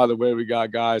 And then by the way, we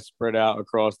got guys spread out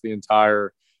across the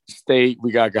entire state.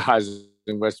 We got guys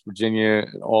in West Virginia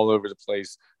and all over the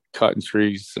place cutting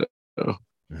trees. So,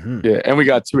 yeah, and we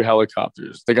got 2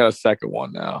 helicopters. They got a second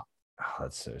one now. Oh,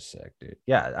 that's so sick, dude.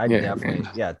 Yeah, I definitely.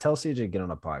 Man. Yeah, tell CJ to get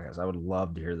on a podcast. I would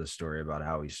love to hear the story about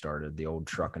how he started the old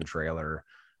truck and trailer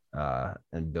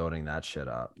and building that shit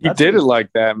up. He did it like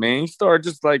that, man. He started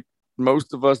just like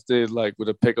most of us did, like with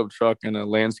a pickup truck and a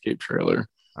landscape trailer.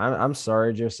 I'm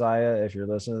sorry, Josiah, if you're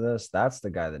listening to this. That's the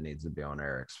guy that needs to be on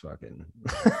Eric's fucking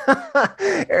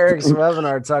Eric's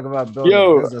webinar. Talk about building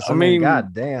a business. I mean,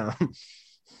 god damn,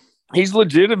 he's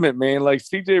legitimate, man. Like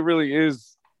CJ really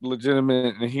is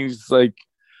legitimate, and he's like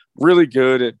really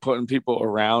good at putting people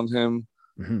around him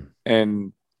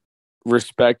and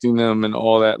respecting them and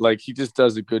all that. Like he just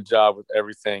does a good job with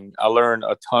everything. I learned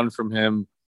a ton from him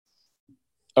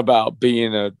about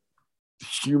being a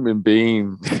human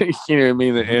being, you know what I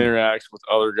mean, that interacts with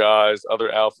other guys,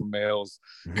 other alpha males,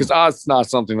 because that's not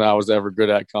something that I was ever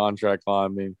good at, contract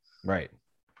climbing. Right.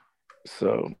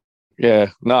 So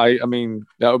yeah, no, I mean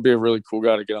that would be a really cool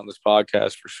guy to get on this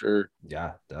podcast for sure.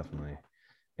 Yeah, definitely.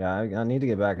 Yeah, I need to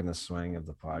get back in the swing of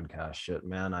the podcast shit,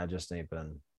 man. I've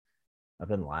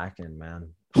been lacking, man.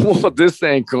 Well, this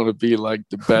ain't going to be like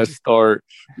the best start.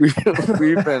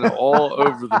 We've been all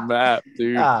over the map,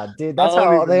 dude. Dude, that's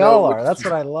how they all are. That's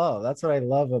what I love. That's what I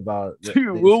love about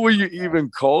dude. What will you even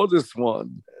call this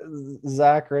one?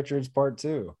 Zach Richards Part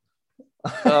 2.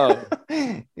 Oh,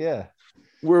 yeah.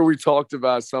 Where we talked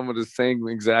about some of the same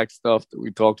exact stuff that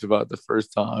we talked about the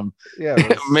first time. Yeah.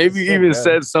 Maybe even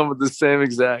said some of the same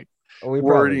exact We probably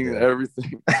wording, did.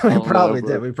 everything. We probably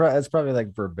did. It's probably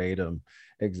like verbatim,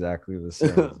 exactly the same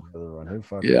as the other one. Who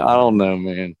fucking? Yeah, I don't know,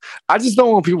 man. I just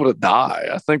don't want people to die.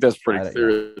 I think that's pretty Yeah.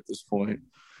 clear at this point.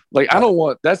 Like, I don't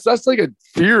want that's like a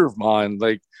fear of mine.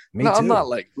 Like, Me no, too. I'm not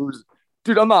like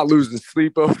dude, I'm not losing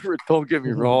sleep over it. Don't get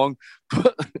me wrong.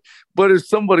 But if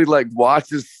somebody like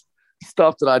watches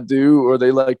stuff that I do, or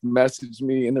they like message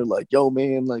me and they're like, yo,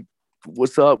 man, like,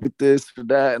 what's up with this or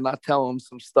that? And I tell them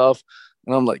some stuff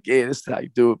and I'm like, yeah, this is how you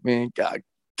do it, man. God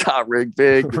rig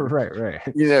big. right.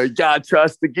 You know, you gotta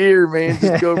trust the gear, man.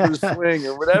 Just go for the swing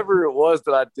or whatever it was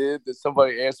that I did that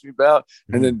somebody asked me about,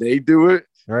 and then they do it.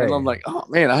 Right. And I'm like, oh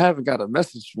man, I haven't got a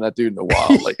message from that dude in a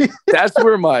while. Like, that's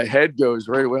where my head goes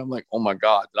right away. I'm like, oh my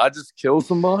God, did I just kill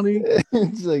somebody?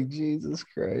 It's like, Jesus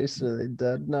Christ, are they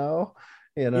dead now?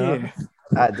 You know, Yeah.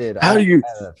 I did. How do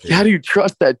you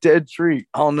trust that dead tree?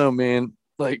 I don't know, man.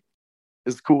 Like,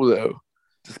 it's cool though.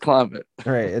 Just climb it.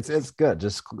 Right. It's good.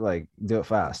 Just like do it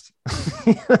fast. Do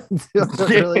it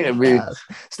really man. fast.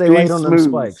 Stay light on them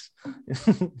spikes.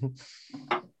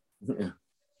 Yeah.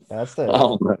 That's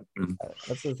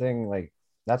the thing. Like,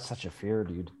 that's such a fear,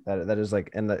 dude. That is like,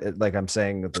 and like I'm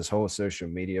saying that this whole social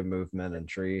media movement and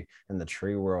the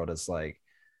tree world is like,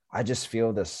 I just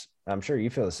feel this. I'm sure you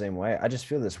feel the same way. I just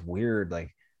feel this weird,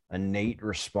 like, innate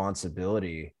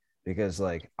responsibility, because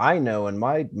like I know in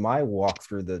my walk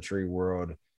through the tree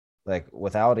world, like,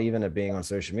 without even it being on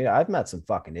social media, I've met some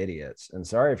fucking idiots. And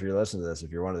sorry if you're listening to this,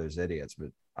 if you're one of those idiots, but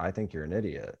I think you're an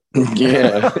idiot.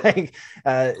 Yeah. Like,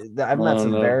 I've met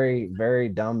some very, very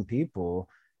dumb people.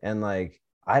 And like,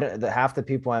 half the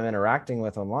people I'm interacting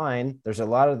with online, there's a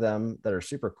lot of them that are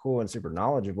super cool and super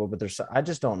knowledgeable, but I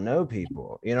just don't know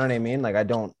people. You know what I mean? Like, I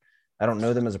don't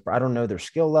know them I don't know their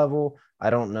skill level.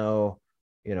 I don't know,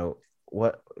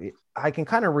 what I can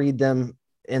kind of read them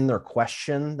in their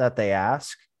question that they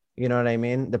ask. You know what I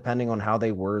mean? Depending on how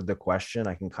they word the question,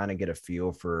 I can kind of get a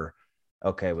feel for,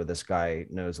 okay, well, this guy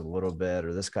knows a little bit,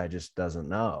 or this guy just doesn't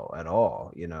know at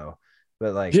all,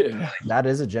 But like, that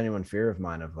is a genuine fear of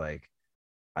mine, of like,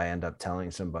 I end up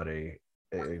telling somebody,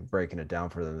 breaking it down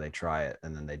for them, they try it,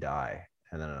 and then they die.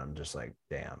 And then I'm just like,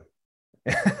 damn.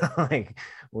 Like,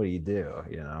 what do you do,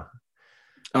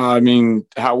 I mean,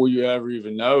 how will you ever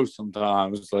even know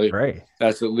sometimes? Like, right.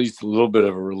 That's at least a little bit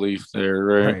of a relief there,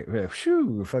 right? Right.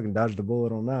 Phew, fucking dodged a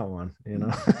bullet on that one,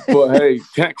 But hey,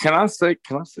 can I say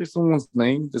someone's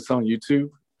name that's on YouTube?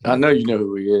 I know you know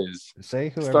who he is. Say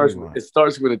whoever you want. It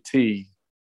starts with a T,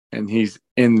 and he's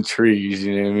in the trees.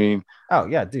 You know what I mean? Oh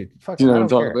yeah, dude. Fuck, you know what I'm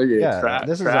talking about? Yeah,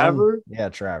 this Traver.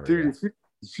 Traver. Dude,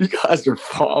 if you guys are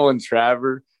following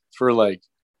Traver for like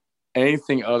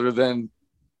anything other than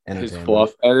his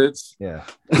fluff edits,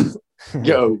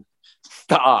 yo,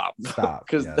 stop,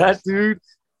 because that dude,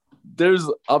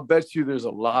 I bet you there's a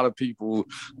lot of people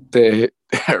that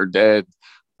are dead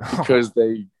because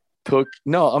they took.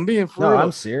 No, I'm being for real.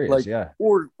 I'm serious. Like,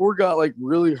 or got like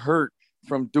really hurt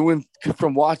from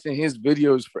watching his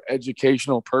videos for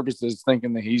educational purposes,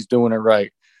 thinking that he's doing it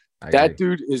right. That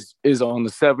dude is on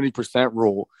the 70%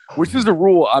 rule, which is a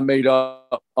rule I made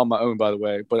up on my own, by the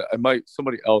way. But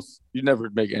somebody else, you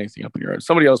never make anything up in your own.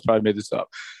 Somebody else probably made this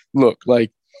up. Look,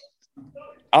 like,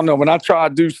 I don't know. When I try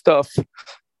to do stuff,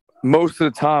 most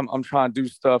of the time I'm trying to do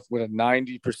stuff with a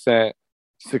 90%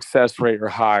 success rate or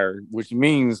higher, which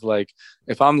means like,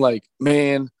 if I'm like,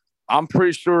 man, I'm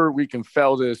pretty sure we can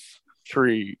fell this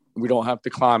tree. We don't have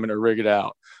to climb it or rig it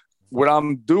out. What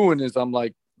I'm doing is I'm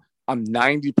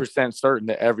 90% certain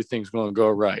that everything's going to go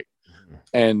right.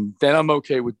 And then I'm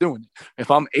okay with doing it. If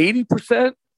I'm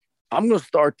 80%, I'm going to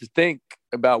start to think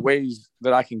about ways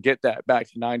that I can get that back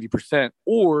to 90%,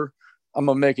 or I'm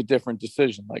going to make a different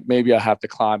decision. Like, maybe I have to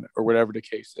climb it or whatever the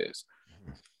case is.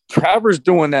 Traver's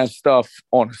doing that stuff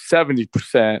on a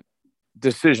 70%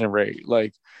 decision rate.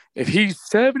 Like, if he's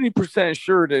 70%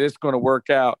 sure that it's going to work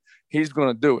out, he's going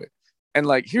to do it. And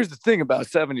like, here's the thing about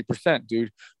 70%,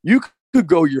 dude. You could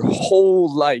go your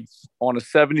whole life on a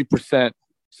 70%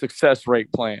 success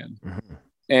rate plan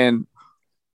and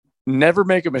never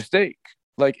make a mistake.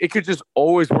 Like, it could just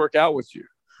always work out with you.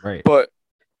 Right. But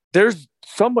there's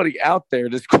somebody out there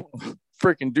that's going to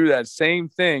freaking do that same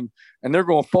thing, and they're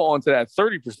going to fall into that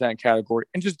 30% category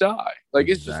and just die. Like,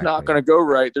 it's just not going to go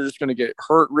right. They're just going to get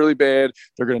hurt really bad.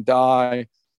 They're going to die.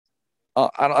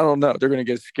 I don't know. They're going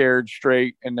to get scared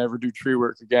straight and never do tree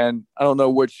work again. I don't know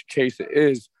which case it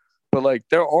is, but like,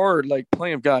 there are like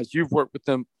plenty of guys, you've worked with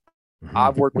them,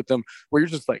 I've worked with them, where you're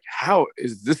just like, how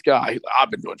is this guy? I've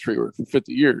been doing tree work for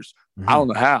 50 years. I don't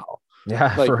know how.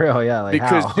 Yeah, like, for real. Yeah, like,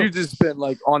 because how? you've just been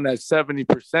like on that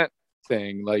 70%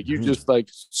 thing. Like, you just like,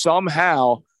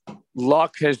 somehow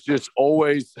luck has just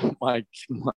always like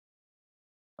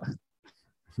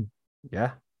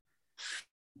Yeah.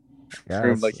 Yeah.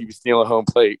 Room like he was stealing home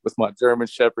plate with my German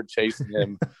Shepherd chasing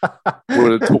him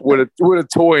with a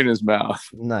toy in his mouth.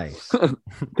 Nice.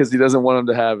 Because he doesn't want him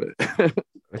to have it.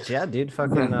 But yeah, dude,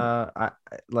 fucking I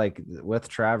like with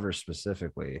Travers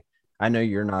specifically. I know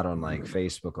you're not on like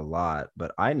Facebook a lot,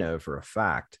 but I know for a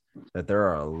fact that there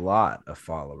are a lot of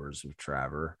followers of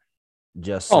Traver.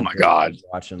 Just Oh my God,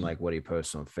 watching like what he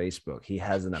posts on Facebook, he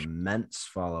has an immense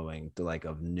following to like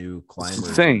of new climbers. it's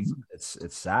insane.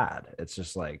 It's sad. It's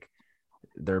just like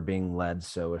they're being led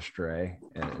so astray,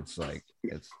 and it's like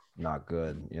it's not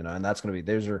good, you know. And that's gonna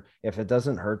be if it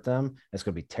doesn't hurt them, it's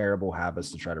gonna be terrible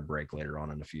habits to try to break later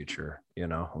on in the future, you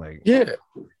know. Like, yeah,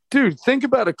 dude, think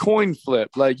about a coin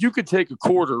flip. Like, you could take a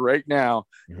quarter right now,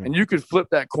 and you could flip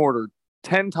that quarter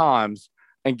 10 times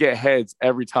and get heads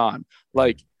every time.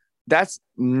 Like, that's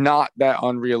not that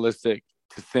unrealistic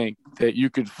to think that you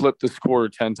could flip this quarter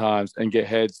 10 times and get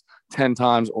heads 10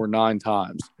 times or 9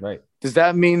 times. Right. Does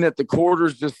that mean that the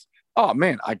quarters just, oh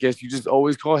man, I guess you just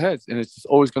always call heads and it's just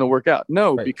always going to work out?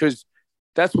 No, right. Because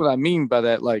that's what I mean by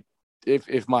that. Like, if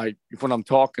when I'm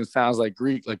talking sounds like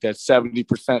Greek, like that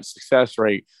 70% success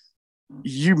rate,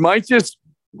 you might just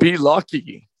be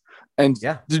lucky. And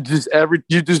you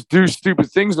just do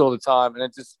stupid things all the time, and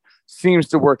it just seems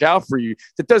to work out for you.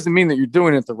 That doesn't mean that you're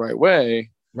doing it the right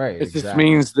way. Right. It just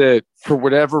means that for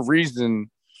whatever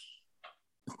reason,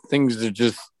 things are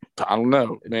just, I don't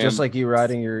know, man. Just like you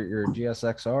riding your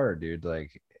GSXR, dude.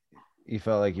 Like, you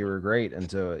felt like you were great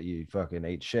until you fucking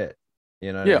ate shit.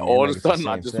 You know? Yeah. I mean? All like, of a sudden,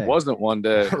 I just wasn't one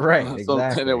day. Right.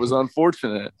 Exactly. And it was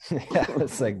unfortunate. Yeah.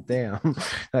 It's like, damn,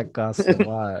 that costs a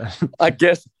lot. I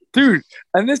guess, dude.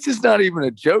 And this is not even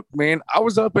a joke, man. I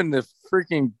was up in the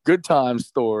freaking Good Time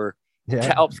store.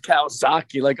 Yeah.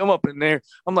 Kawasaki. Like, I'm up in there.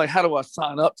 I'm like, how do I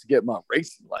sign up to get my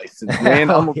racing license, man?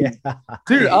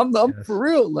 Dude, I'm for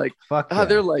real. Like,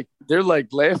 they're like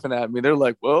laughing at me. They're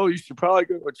like, well, you should probably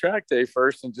go to a track day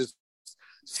first and just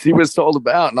see what it's all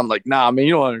about. And I'm like, nah, man,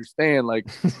 you don't understand. Like,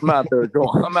 I'm out there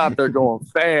going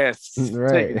fast,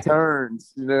 taking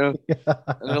turns, you know?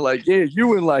 And they're like, yeah,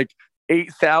 you and like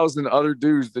 8,000 other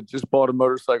dudes that just bought a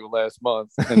motorcycle last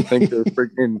month and think they're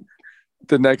freaking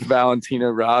the next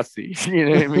Valentino Rossi. You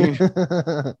know what I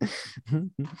mean?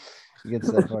 He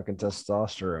gets that fucking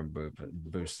testosterone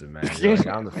boosted, man. You're like,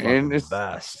 I'm the fucking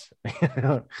best.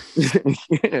 Yeah,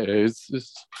 it's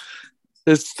just,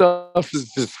 this stuff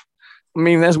is just, I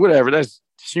mean, that's whatever. That's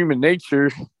human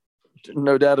nature.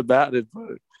 No doubt about it.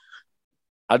 But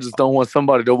I just don't want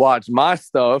somebody to watch my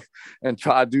stuff and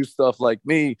try to do stuff like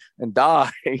me and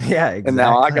die. Yeah, exactly. And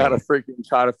now I got to freaking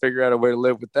try to figure out a way to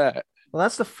live with that. Well,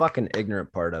 that's the fucking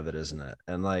ignorant part of it, isn't it?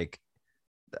 And like,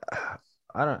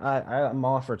 I'm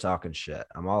all for talking shit.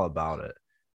 I'm all about it.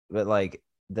 But like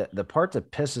the part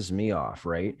that pisses me off,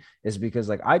 right, is because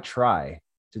like I try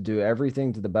to do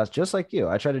everything to the best, just like you.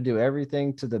 I try to do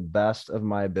everything to the best of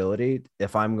my ability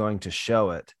if I'm going to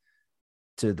show it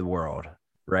to the world,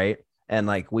 right? And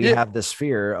like we have this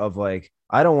fear of like,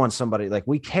 I don't want somebody, like,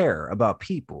 we care about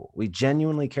people. We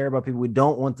genuinely care about people. We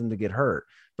don't want them to get hurt.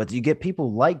 But you get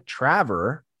people like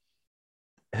Traver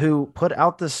who put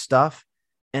out this stuff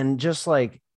and just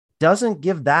like doesn't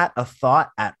give that a thought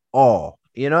at all.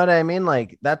 You know what I mean?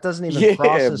 Like, that doesn't even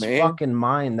cross his fucking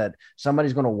mind that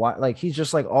somebody's going to watch. Like, he's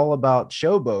just like all about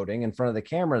showboating in front of the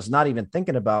cameras, not even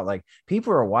thinking about like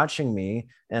people are watching me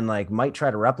and like might try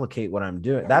to replicate what I'm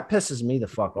doing. That pisses me the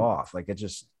fuck off. Like,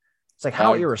 it's like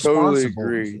how irresponsible. Totally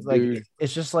agree, like, dude.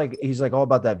 It's just like he's like all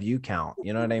about that view count.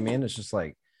 You know what I mean? It's just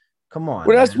like, come on.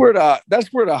 Well, that's where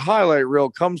the highlight reel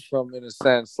comes from, in a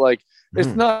sense. Like, it's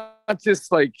not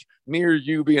just like me or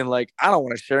you being like, I don't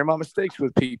want to share my mistakes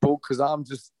with people because I'm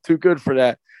just too good for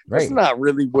that. Right. That's not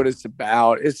really what it's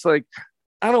about. It's like,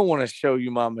 I don't want to show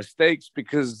you my mistakes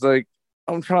because like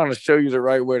I'm trying to show you the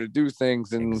right way to do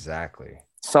things. And exactly.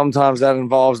 Sometimes that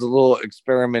involves a little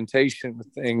experimentation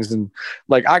with things. And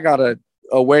like, I got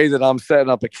a way that I'm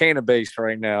setting up a Canabase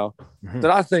right now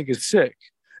that I think is sick.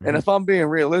 And if I'm being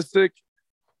realistic,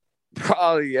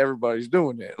 probably everybody's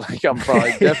doing it. Like, I'm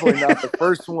probably definitely not the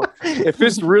first one. If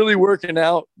it's really working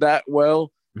out that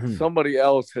well, somebody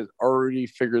else has already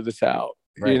figured this out,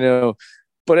 you know?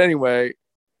 But anyway,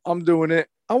 I'm doing it.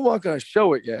 I'm not going to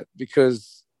show it yet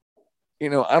because, you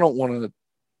know, I don't want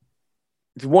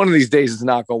to, one of these days it's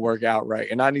not going to work out right.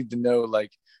 And I need to know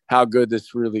like how good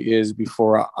this really is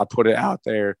before I put it out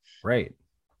there. Right.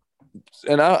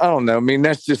 And I don't know. I mean,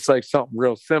 that's just like something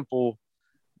real simple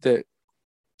that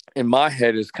in my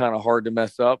head is kind of hard to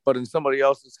mess up, but in somebody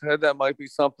else's head, that might be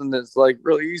something that's like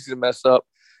really easy to mess up.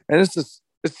 And it's just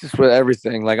with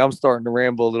everything. Like, I'm starting to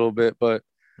ramble a little bit, but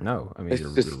no, I mean,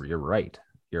 you're right.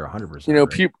 You're 100%. You know,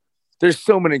 right. there's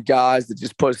so many guys that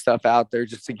just put stuff out there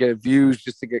just to get views,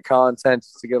 just to get content,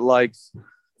 just to get likes.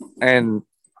 And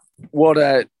what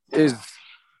that is,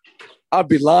 I'd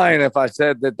be lying if I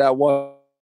said that wasn't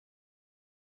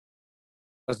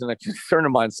a concern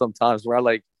of mine sometimes where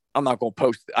I'm not going to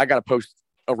post. I got to post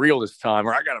a reel this time,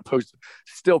 or I got to post a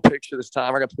still picture this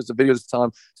time. I got to post a video this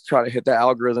time to try to hit the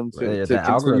algorithm to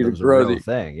continue to grow the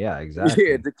thing. Yeah, exactly.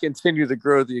 Yeah, to continue to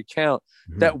grow the account.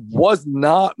 That was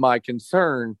not my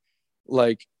concern.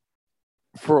 Like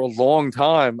for a long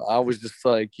time, I was just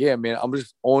like, yeah, man, I'm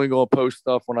just only going to post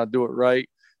stuff when I do it right,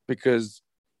 because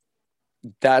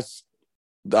that's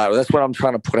what I'm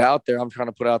trying to put out there. I'm trying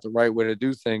to put out the right way to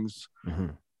do things.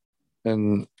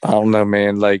 And I don't know,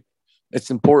 man, like it's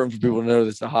important for people to know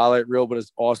this is a highlight reel, but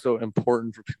it's also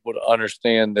important for people to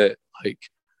understand that like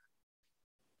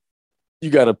you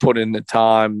got to put in the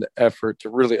time, the effort to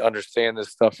really understand this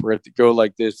stuff for it to go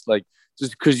like this. Like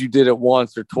just because you did it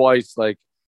once or twice, like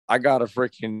I got a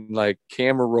freaking like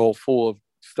camera roll full of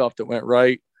stuff that went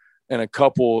right and a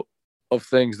couple of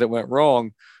things that went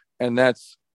wrong. And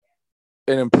that's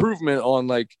an improvement on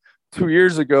like 2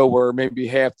 years ago where maybe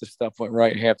half the stuff went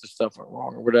right and half the stuff went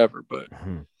wrong or whatever. But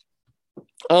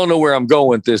I don't know where I'm going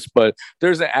with this, but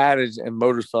there's an adage in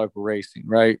motorcycle racing,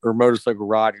 right? Or motorcycle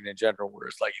riding in general, where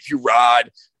it's like, if you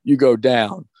ride, you go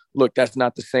down. Look, that's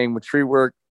not the same with tree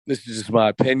work. This is just my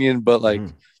opinion, but like,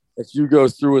 if you go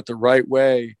through it the right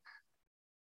way,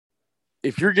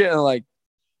 if you're getting like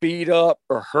beat up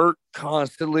or hurt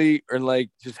constantly or like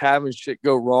just having shit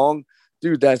go wrong,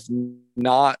 dude, that's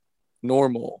not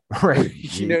normal. Right.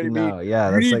 You know what I mean?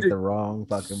 Yeah, that's like the wrong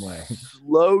fucking way.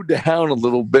 Slow down a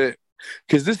little bit,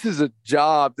 because this is a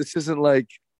job. This isn't like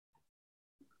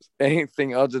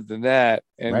anything other than that.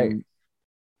 And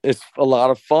it's a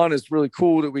lot of fun. It's really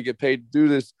cool that we get paid to do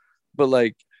this. But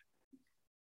like,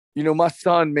 you know, my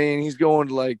son, man, he's going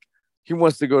to like, he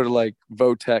wants to go to like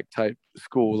Votech type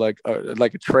school, like a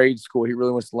trade school. He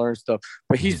really wants to learn stuff,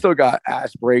 but he's still got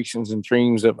aspirations and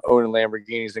dreams of owning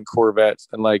Lamborghinis and Corvettes.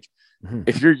 And like,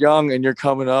 if you're young and you're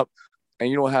coming up and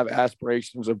you don't have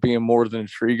aspirations of being more than a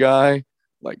tree guy,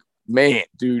 like, man,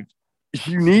 dude,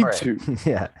 you need to.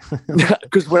 Yeah.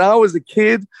 Because when I was a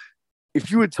kid, if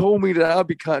you had told me that I'd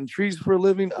be cutting trees for a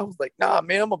living, I was like, nah,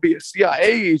 man, I'm gonna be a CIA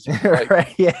agent. Like,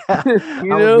 right, yeah. I'm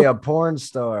gonna be a porn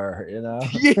star, you know?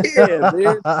 Yeah,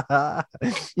 man. I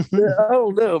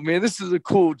don't know, man. This is a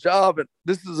cool job, and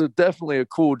this is definitely a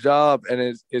cool job, and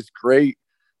it's great.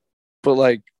 But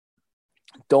like,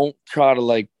 don't try to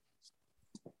like,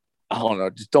 I don't know,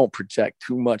 just don't project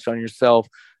too much on yourself.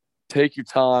 Take your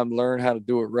time, learn how to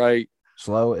do it right.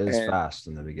 Slow is fast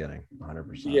in the beginning, 100%.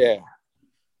 Yeah.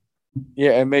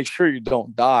 Yeah, and make sure you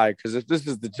don't die, because if this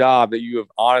is the job that you have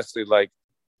honestly like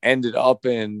ended up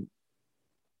in,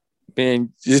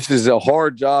 being, this is a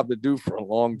hard job to do for a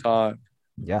long time.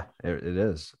 Yeah, it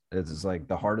is. It's like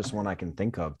the hardest one I can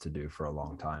think of to do for a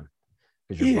long time,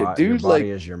 because your body like,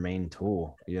 is your main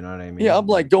tool. You know what I mean? Yeah, I'm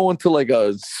like going to like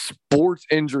a sports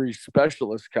injury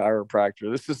specialist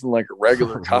chiropractor. This isn't like a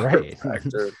regular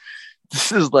chiropractor.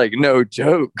 This is like no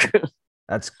joke.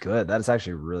 That's good. That's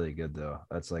actually really good, though.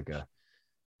 That's like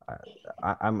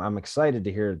I'm excited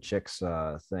to hear Chick's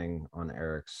thing on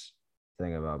Eric's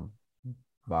thing about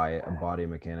body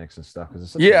mechanics and stuff.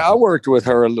 Because I worked with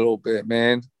her a little bit,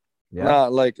 man. Yeah.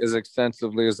 Not like as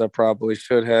extensively as I probably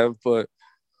should have, but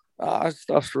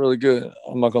stuff's really good.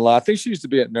 I'm not gonna lie. I think she used to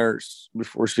be a nurse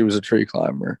before she was a tree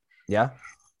climber. Yeah.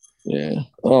 Yeah.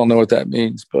 I don't know what that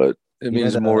means, but it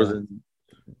means more than.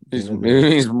 It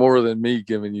means more than me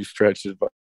giving you stretch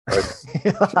advice.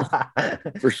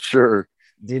 For sure.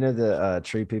 Do you know the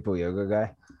Tree People Yoga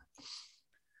guy?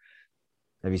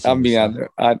 Have you seen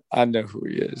I know who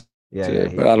he is. Yeah,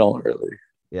 but I don't really.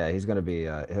 Yeah, he's gonna be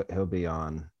he'll be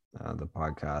on the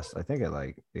podcast. I think at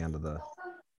like the end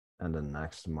of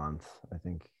next month. I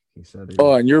think he said.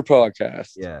 On your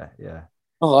podcast. Yeah.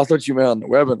 Oh, I thought you meant on the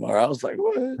webinar. I was like,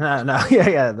 what?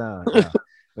 No.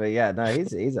 But yeah, no, he's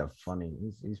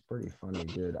pretty funny,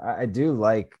 dude. I do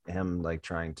like him like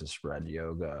trying to spread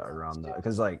yoga around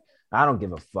because like I don't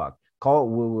give a fuck. Call it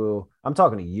woo-woo. I'm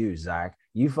talking to you, Zach.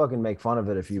 You fucking make fun of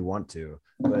it if you want to,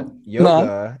 but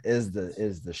yoga is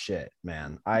the shit,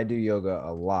 man. I do yoga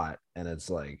a lot, and it's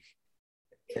like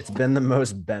it's been the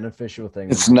most beneficial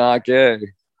thing. It's not gay.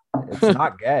 It's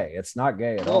not gay. It's not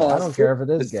gay at all. I don't care if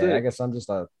it is gay. I guess I'm just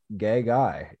a gay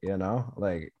guy, you know?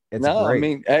 Like it's great. I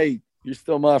mean, hey, you're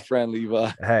still my friend,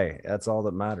 Levi. Hey, that's all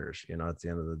that matters, you know, at the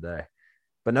end of the day.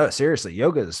 But no, seriously,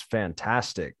 yoga is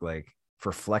fantastic. Like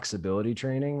for flexibility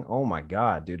training. Oh my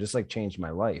God, dude, it's like changed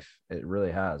my life. It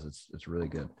really has. It's really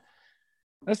good.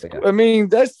 I mean,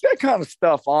 that kind of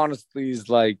stuff, honestly, is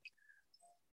like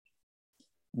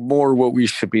more what we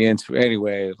should be into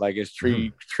anyway. Like as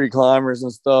tree climbers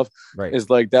and stuff, Right. is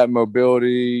like that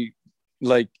mobility.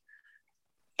 Like,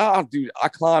 oh, dude, I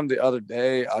climbed the other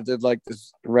day. I did like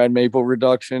this red maple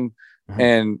reduction,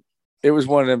 and it was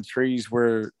one of them trees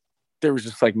where there was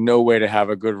just like no way to have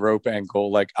a good rope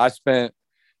angle. Like I spent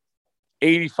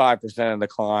 85% of the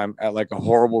climb at like a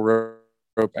horrible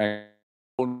rope angle.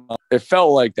 It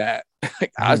felt like that.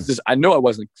 I know I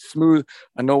wasn't smooth.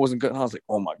 I know it wasn't good. And I was like,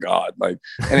 oh my God. Like,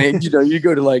 and then, you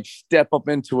go to like step up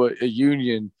into a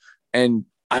union, and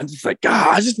I'm just like,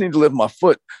 God, I just need to lift my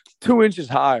foot 2 inches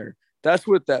higher. That's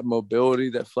what that mobility,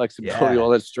 that flexibility,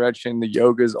 all that stretching, the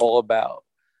yoga is all about.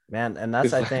 Man, and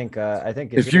that's I think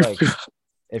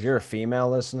if you're a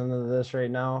female listening to this right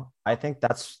now, I think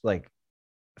that's like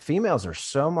females are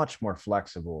so much more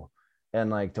flexible,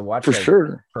 and like to watch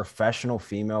professional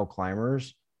female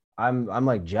climbers, I'm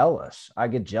like jealous. I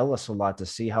get jealous a lot to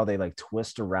see how they like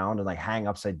twist around and like hang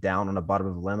upside down on the bottom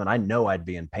of a limb. And I know I'd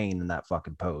be in pain in that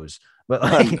fucking pose, but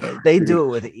like they do it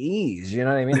with ease. You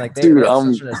know what I mean? Like they have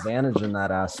such an advantage in that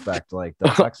aspect. Like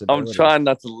the flexibility. I'm trying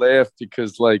not to laugh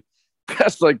because like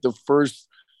that's like the first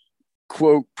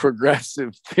quote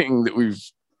progressive thing that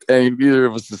either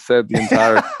of us has said the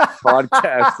entire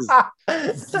podcast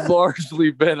has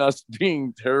largely been us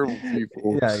being terrible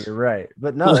people. Yeah, you're right.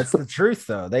 But no, that's the truth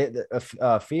though.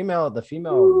 The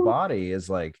female body is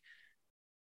like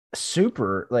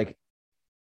super, like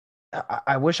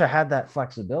I wish I had that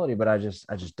flexibility, but I just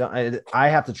don't. I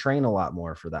have to train a lot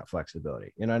more for that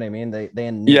flexibility. You know what I mean? They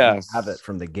have it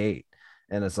from the gate,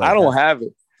 and it's like I don't have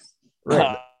it.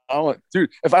 Right. Dude,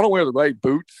 if I don't wear the right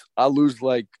boots, I lose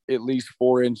like at least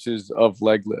 4 inches of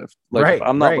leg lift. Like if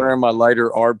I'm not wearing my lighter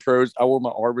Arb Pros. I wore my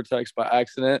Arbortex by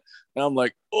accident, and I'm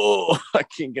like, oh, I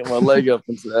can't get my leg up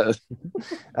into that.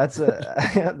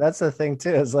 That's the thing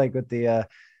too. Is like with the,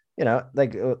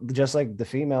 like just like the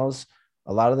females,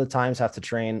 a lot of the times have to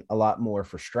train a lot more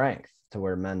for strength to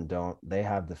where men don't. They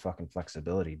have the fucking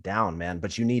flexibility down, man.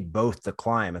 But you need both to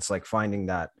climb. It's like finding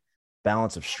that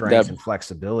balance of strength and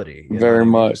flexibility. Very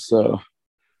much so.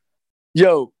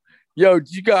 Yo,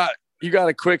 you got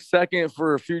a quick second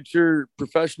for a future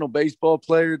professional baseball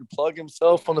player to plug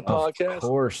himself on the podcast? Of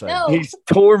course. He's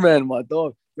tormenting my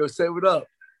dog. Yo, say what up.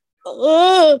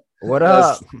 What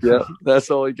up? Yeah, that's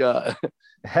all he got.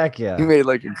 Heck yeah. He made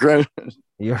like a grunt.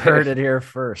 You heard it here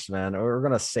first, man. We're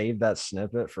going to save that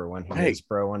snippet for when he is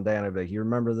pro one day. And I'll be like, you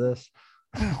remember this?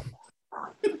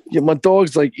 Yeah, my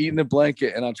dog's like eating a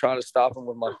blanket, and I try to stop him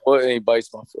with my foot, and he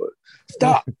bites my foot.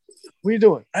 Stop! What are you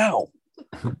doing? Ow!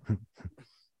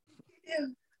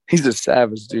 He's a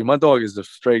savage, dude. My dog is a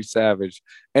straight savage.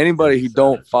 Anybody who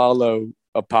don't follow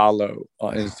Apollo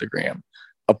on Instagram,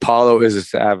 Apollo is a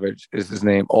savage. Is his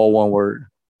name? All one word.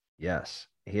 Yes,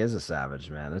 he is a savage,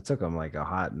 man. It took him like a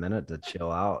hot minute to chill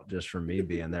out just for me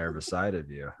being there beside of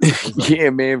you. Like, yeah,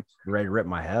 man. Ready to rip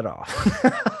my head off.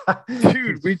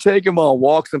 Dude, we take him on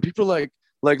walks, and people like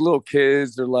little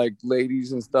kids or like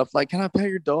ladies and stuff. Like, can I pet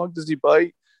your dog? Does he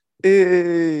bite?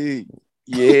 Hey,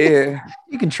 yeah.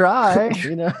 You can try,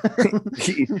 he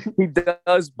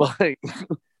does bite.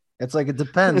 It's like, it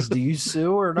depends. Do you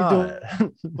sue or not?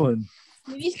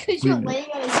 Maybe because you're laying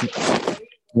on his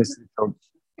face.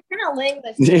 You're not laying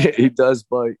on his face. Yeah, he does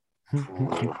bite.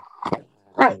 You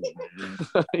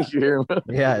hear him?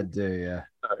 Yeah, I do, yeah.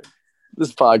 Right.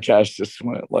 This podcast just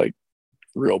went like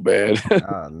real bad.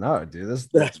 No, dude.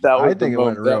 I think it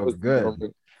went real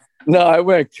good. No, I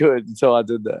went good until I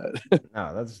did that.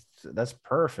 No, that's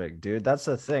perfect, dude. That's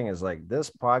the thing, is like this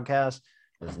podcast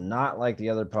is not like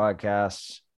the other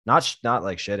podcasts. Not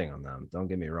like shitting on them. Don't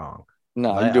get me wrong.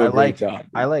 No, you do a great job.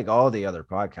 I like all the other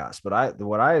podcasts, but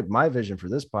my vision for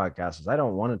this podcast is I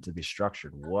don't want it to be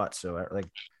structured whatsoever. Like,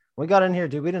 we got in here,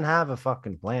 dude, we didn't have a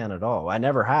fucking plan at all. I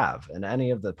never have in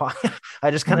any of the I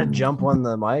just kind of jump on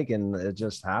the mic and it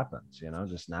just happens,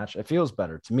 just natural. It feels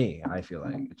better to me. I feel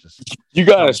like it just you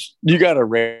got a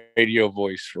radio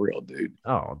voice for real, dude.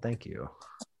 Oh, thank you.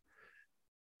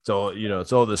 So,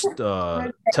 it's all this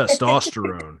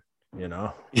testosterone,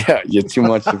 Yeah, you're too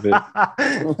much of it.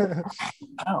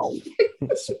 Ow.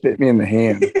 Spit me in the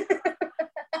hand.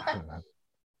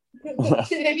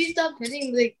 Maybe stop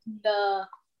hitting the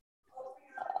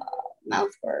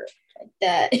mouth part like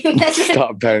that.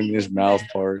 Stop patting his mouth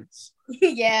parts.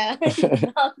 Yeah.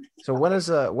 So when is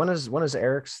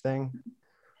Eric's thing?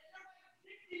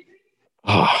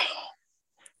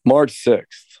 March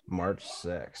 6th. March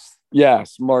 6th.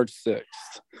 Yes, March 6th.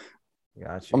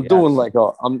 Gotcha. I'm doing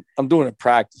I'm doing a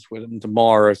practice with him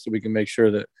tomorrow so we can make sure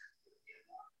that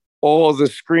all the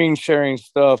screen sharing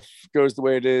stuff goes the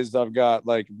way it is, I've got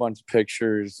like a bunch of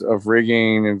pictures of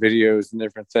rigging and videos and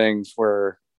different things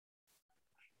where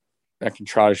I can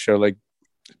try to show like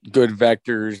good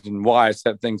vectors and why I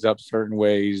set things up certain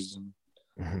ways.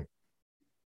 And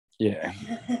yeah.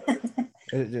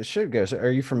 It should go. So are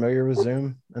you familiar with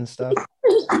Zoom and stuff?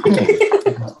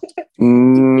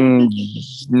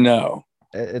 No.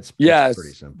 It's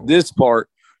pretty simple. This part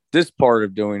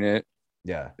of doing it.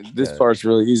 Yeah. This part's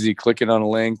really easy. Clicking on a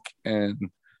link and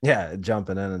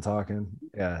jumping in and talking.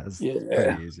 Yeah, it's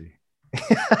pretty easy.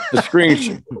 The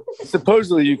screen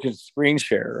supposedly you can screen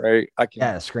share, right? I can.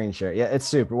 Yeah, screen share. Yeah, it's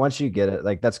super. Once you get it,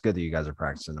 like that's good that you guys are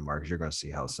practicing tomorrow because you're going to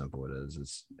see how simple it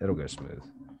is. It'll go smooth.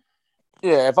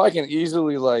 Yeah, if I can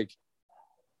easily like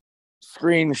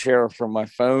screen share from my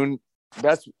phone,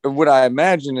 that's what I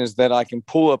imagine is that I can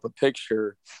pull up a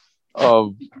picture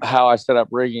of how I set up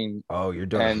rigging. Oh, you're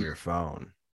doing it from your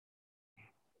phone.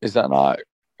 Is that not?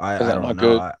 I don't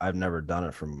know. I've never done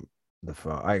it from the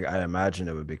phone. I imagine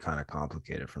it would be kind of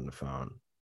complicated from the phone.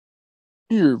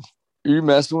 Are you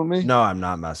messing with me? No, I'm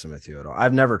not messing with you at all.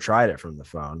 I've never tried it from the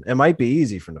phone. It might be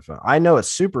easy from the phone. I know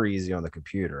it's super easy on the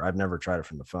computer. I've never tried it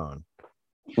from the phone.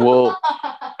 Well,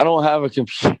 I don't have a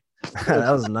computer.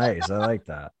 That was nice. I like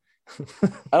that.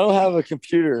 I don't have a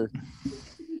computer.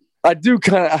 I do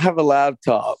I have a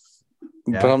laptop,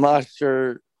 but I'm not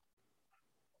sure.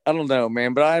 I don't know,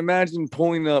 man. But I imagine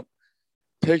pulling up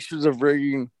pictures of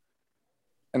rigging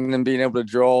and then being able to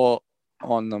draw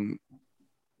on them,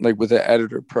 like with an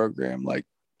editor program, like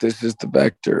this is the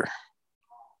vector.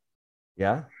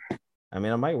 Yeah. I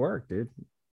mean, it might work, dude.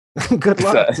 Good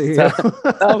luck to you.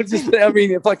 I would just say, I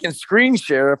mean, if I can screen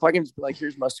share, if I can just be like,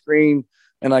 here's my screen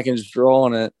and I can just draw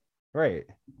on it. Right.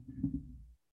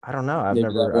 I don't know. I've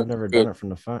never done it from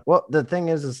the phone. Well, the thing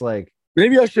is like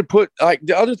maybe I should put like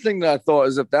the other thing that I thought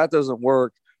is if that doesn't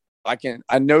work, I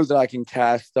know that I can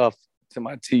cast stuff to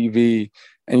my TV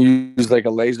and use like a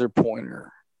laser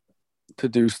pointer to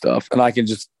do stuff, and I can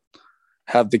just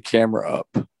have the camera up.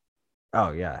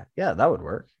 Oh yeah, that would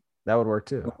work. That would work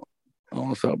too. I don't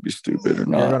know if that would be stupid or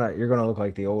not. You're gonna look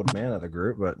like the old man of the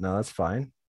group, but no, that's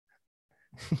fine.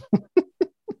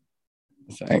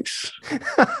 Thanks.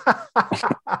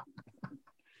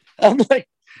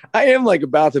 I am like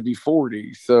about to be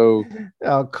 40, so.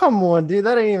 Oh come on, dude,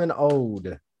 that ain't even old.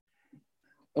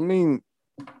 I mean,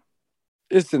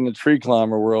 it's in the tree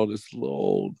climber world. It's a little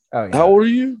old. Oh, yeah. How old are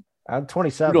you? I'm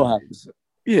 27. You don't have to say.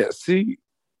 Yeah, see,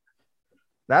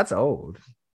 that's old.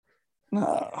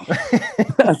 No,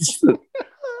 that's the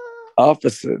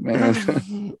opposite,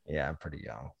 man. Yeah, I'm pretty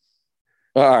young.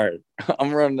 All right,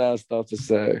 I'm running out of stuff to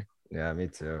say. Yeah, me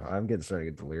too. I'm starting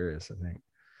to get delirious, I think.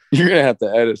 You're gonna have to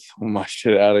edit some of my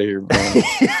shit out of here, man.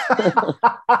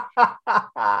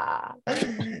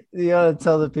 You gotta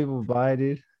tell the people bye,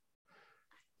 dude.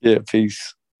 Yeah,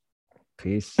 peace.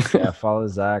 Yeah, follow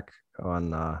Zach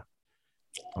on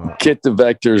get the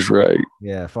vectors right.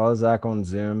 Yeah, follow Zach on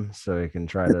Zoom so he can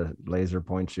try to laser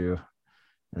point you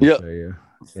and show you.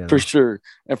 For sure.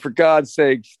 And for God's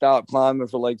sake, stop climbing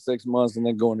for like 6 months and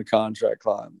then go into contract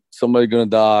climb. Somebody's gonna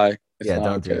die.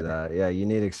 Don't do that. Yeah, you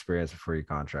need experience before you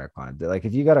contract climb. Like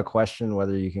if you got a question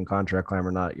whether you can contract climb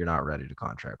or not, you're not ready to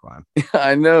contract climb.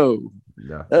 I know.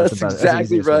 Yeah, that's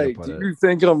exactly right. Do you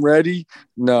think I'm ready?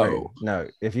 No. Right. No.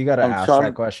 If you got to ask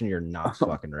that question, you're not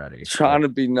fucking ready. Trying to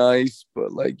be nice,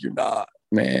 but like you're not,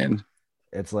 man.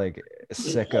 It's like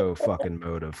sicko fucking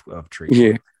mode of tree.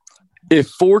 Yeah. If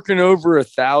forking over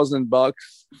 $1,000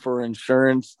 for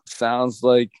insurance sounds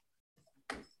like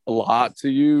a lot to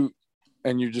you,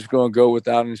 and you're just going to go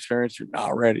without insurance, you're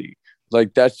not ready.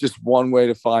 Like that's just one way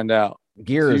to find out.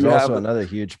 Gear is also another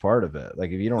huge part of it.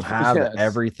 Like if you don't have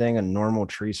everything a normal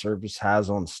tree service has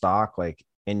on stock, like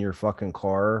in your fucking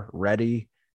car ready,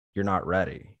 you're not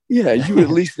ready. Yeah, you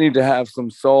at least need to have some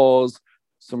saws,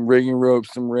 some rigging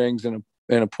ropes, some rings, and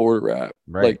a porter wrap.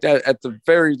 Right. Like that, at the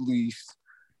very least,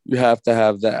 you have to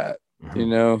have that. Mm-hmm. You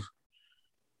know.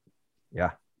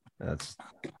 Yeah, that's.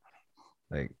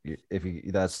 Like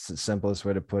that's the simplest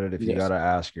way to put it. If you gotta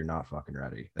ask, you're not fucking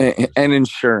ready. And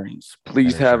insurance,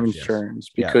 please have insurance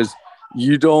because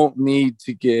you don't need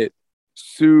to get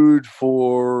sued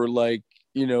for like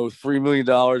 $3 million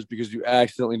because you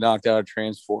accidentally knocked out a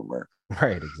transformer.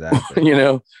 Right, exactly.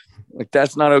 Like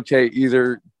that's not okay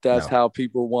either. That's how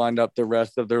people wind up the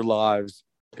rest of their lives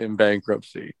in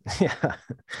bankruptcy. Yeah,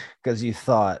 because you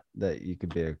thought that you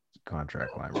could be a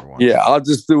contract climber once. Yeah, I'll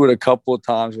just do it a couple of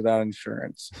times without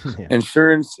insurance. Yeah.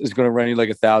 Insurance is going to run you like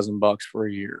 $1,000 for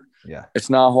a year. Yeah,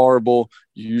 it's not horrible.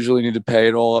 You usually need to pay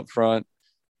it all up front.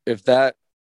 If that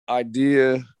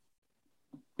idea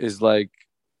is like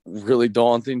really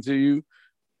daunting to you,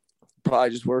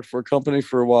 probably just work for a company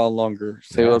for a while longer,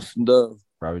 save Yeah. up some dough.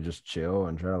 Probably just chill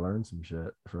and try to learn some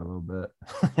shit for a little bit.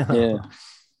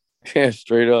 Yeah,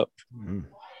 straight up. Mm.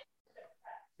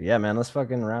 Yeah, man, let's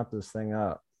fucking wrap this thing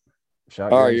up.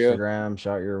 Shout All your right, Instagram,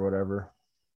 shout your whatever.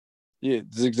 Yeah,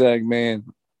 Zigzag Man.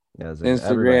 Yeah,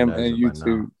 Instagram and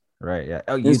YouTube. Right, yeah.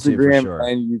 Oh, YouTube Instagram for sure.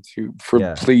 and YouTube.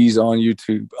 Yeah. Please on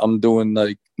YouTube. I'm doing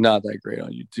like not that great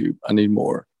on YouTube. I need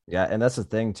more. Yeah, and that's the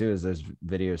thing too, is those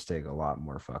videos take a lot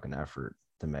more fucking effort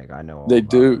to make. I know all They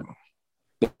about do.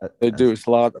 it. They do. It's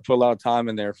a lot. I put a lot of time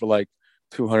in there for like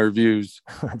 200 views.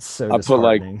 That's so I put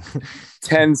like disheartening.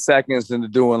 10 seconds into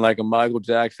doing like a Michael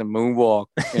Jackson moonwalk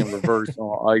in reverse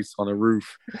on ice on the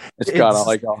roof. It's got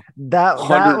like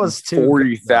that was too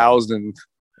 40,000.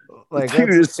 Like, dude,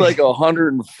 it's like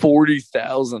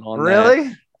 140,000 on really?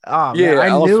 that. Oh yeah, man,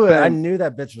 I knew it. I knew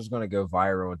that bitch was gonna go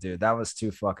viral, dude. That was too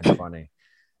fucking funny.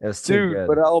 It was too good.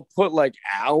 But I'll put like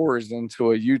hours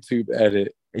into a YouTube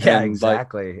edit. Yeah,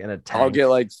 exactly. Like, in a tank. I'll get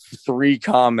like 3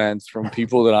 comments from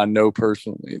people that I know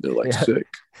personally. They're like sick.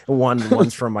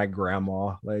 One's from my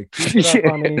grandma. Like,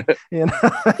 funny, you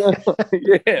know?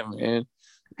 Yeah, man.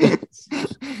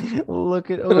 Look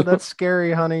at that's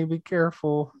scary, honey. Be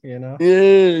careful, you know.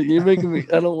 Yeah, you're making me.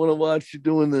 I don't want to watch you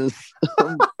doing this.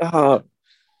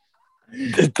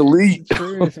 Delete.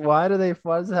 Why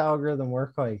does the algorithm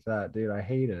work like that, dude? I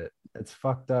hate it. It's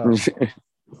fucked up.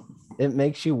 It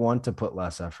makes you want to put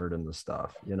less effort into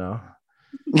stuff, you know?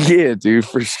 Yeah, dude,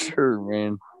 for sure,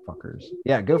 man. Fuckers.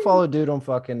 Yeah, go follow dude on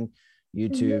fucking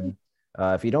YouTube.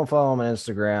 If you don't follow him on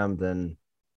Instagram, then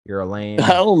you're a lame. I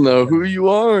don't know who you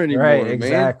are anymore. Right,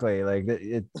 exactly.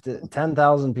 Man. Like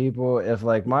 10,000 people. If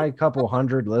like my couple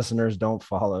hundred listeners don't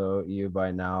follow you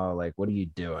by now, like what are you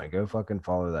doing? Go fucking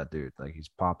follow that dude. Like he's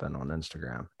popping on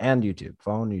Instagram and YouTube.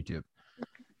 Follow on YouTube.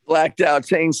 Blacked Out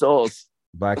Chainsaws.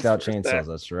 Blacked Out Chainsaws.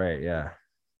 That's right. Yeah.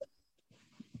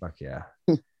 Fuck yeah.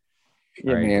 Yeah,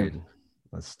 all right, man. dude.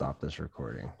 Let's stop this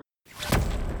recording.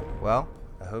 Well,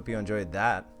 I hope you enjoyed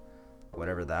that.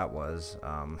 Whatever that was.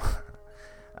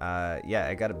 Yeah,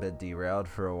 it got a bit derailed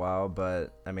for a while,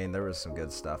 but I mean, there was some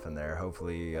good stuff in there.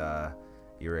 Hopefully,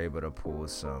 you were able to pull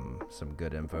some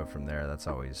good info from there. That's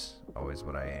always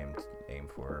what I aim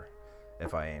for.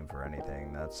 If I aim for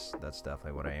anything, that's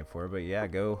definitely what I aim for. But yeah,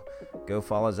 go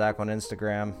follow Zach on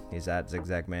Instagram. He's at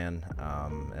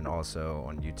ZigzagMan, and also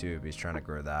on YouTube. He's trying to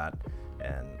grow that.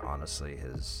 And honestly,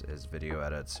 his video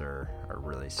edits are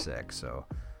really sick. So,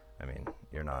 I mean,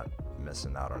 you're not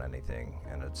missing out on anything,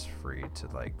 and it's free to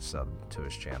like sub to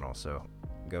his channel. So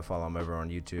go follow him over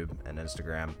on YouTube and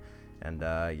Instagram. And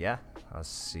yeah, I'll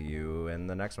see you in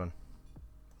the next one.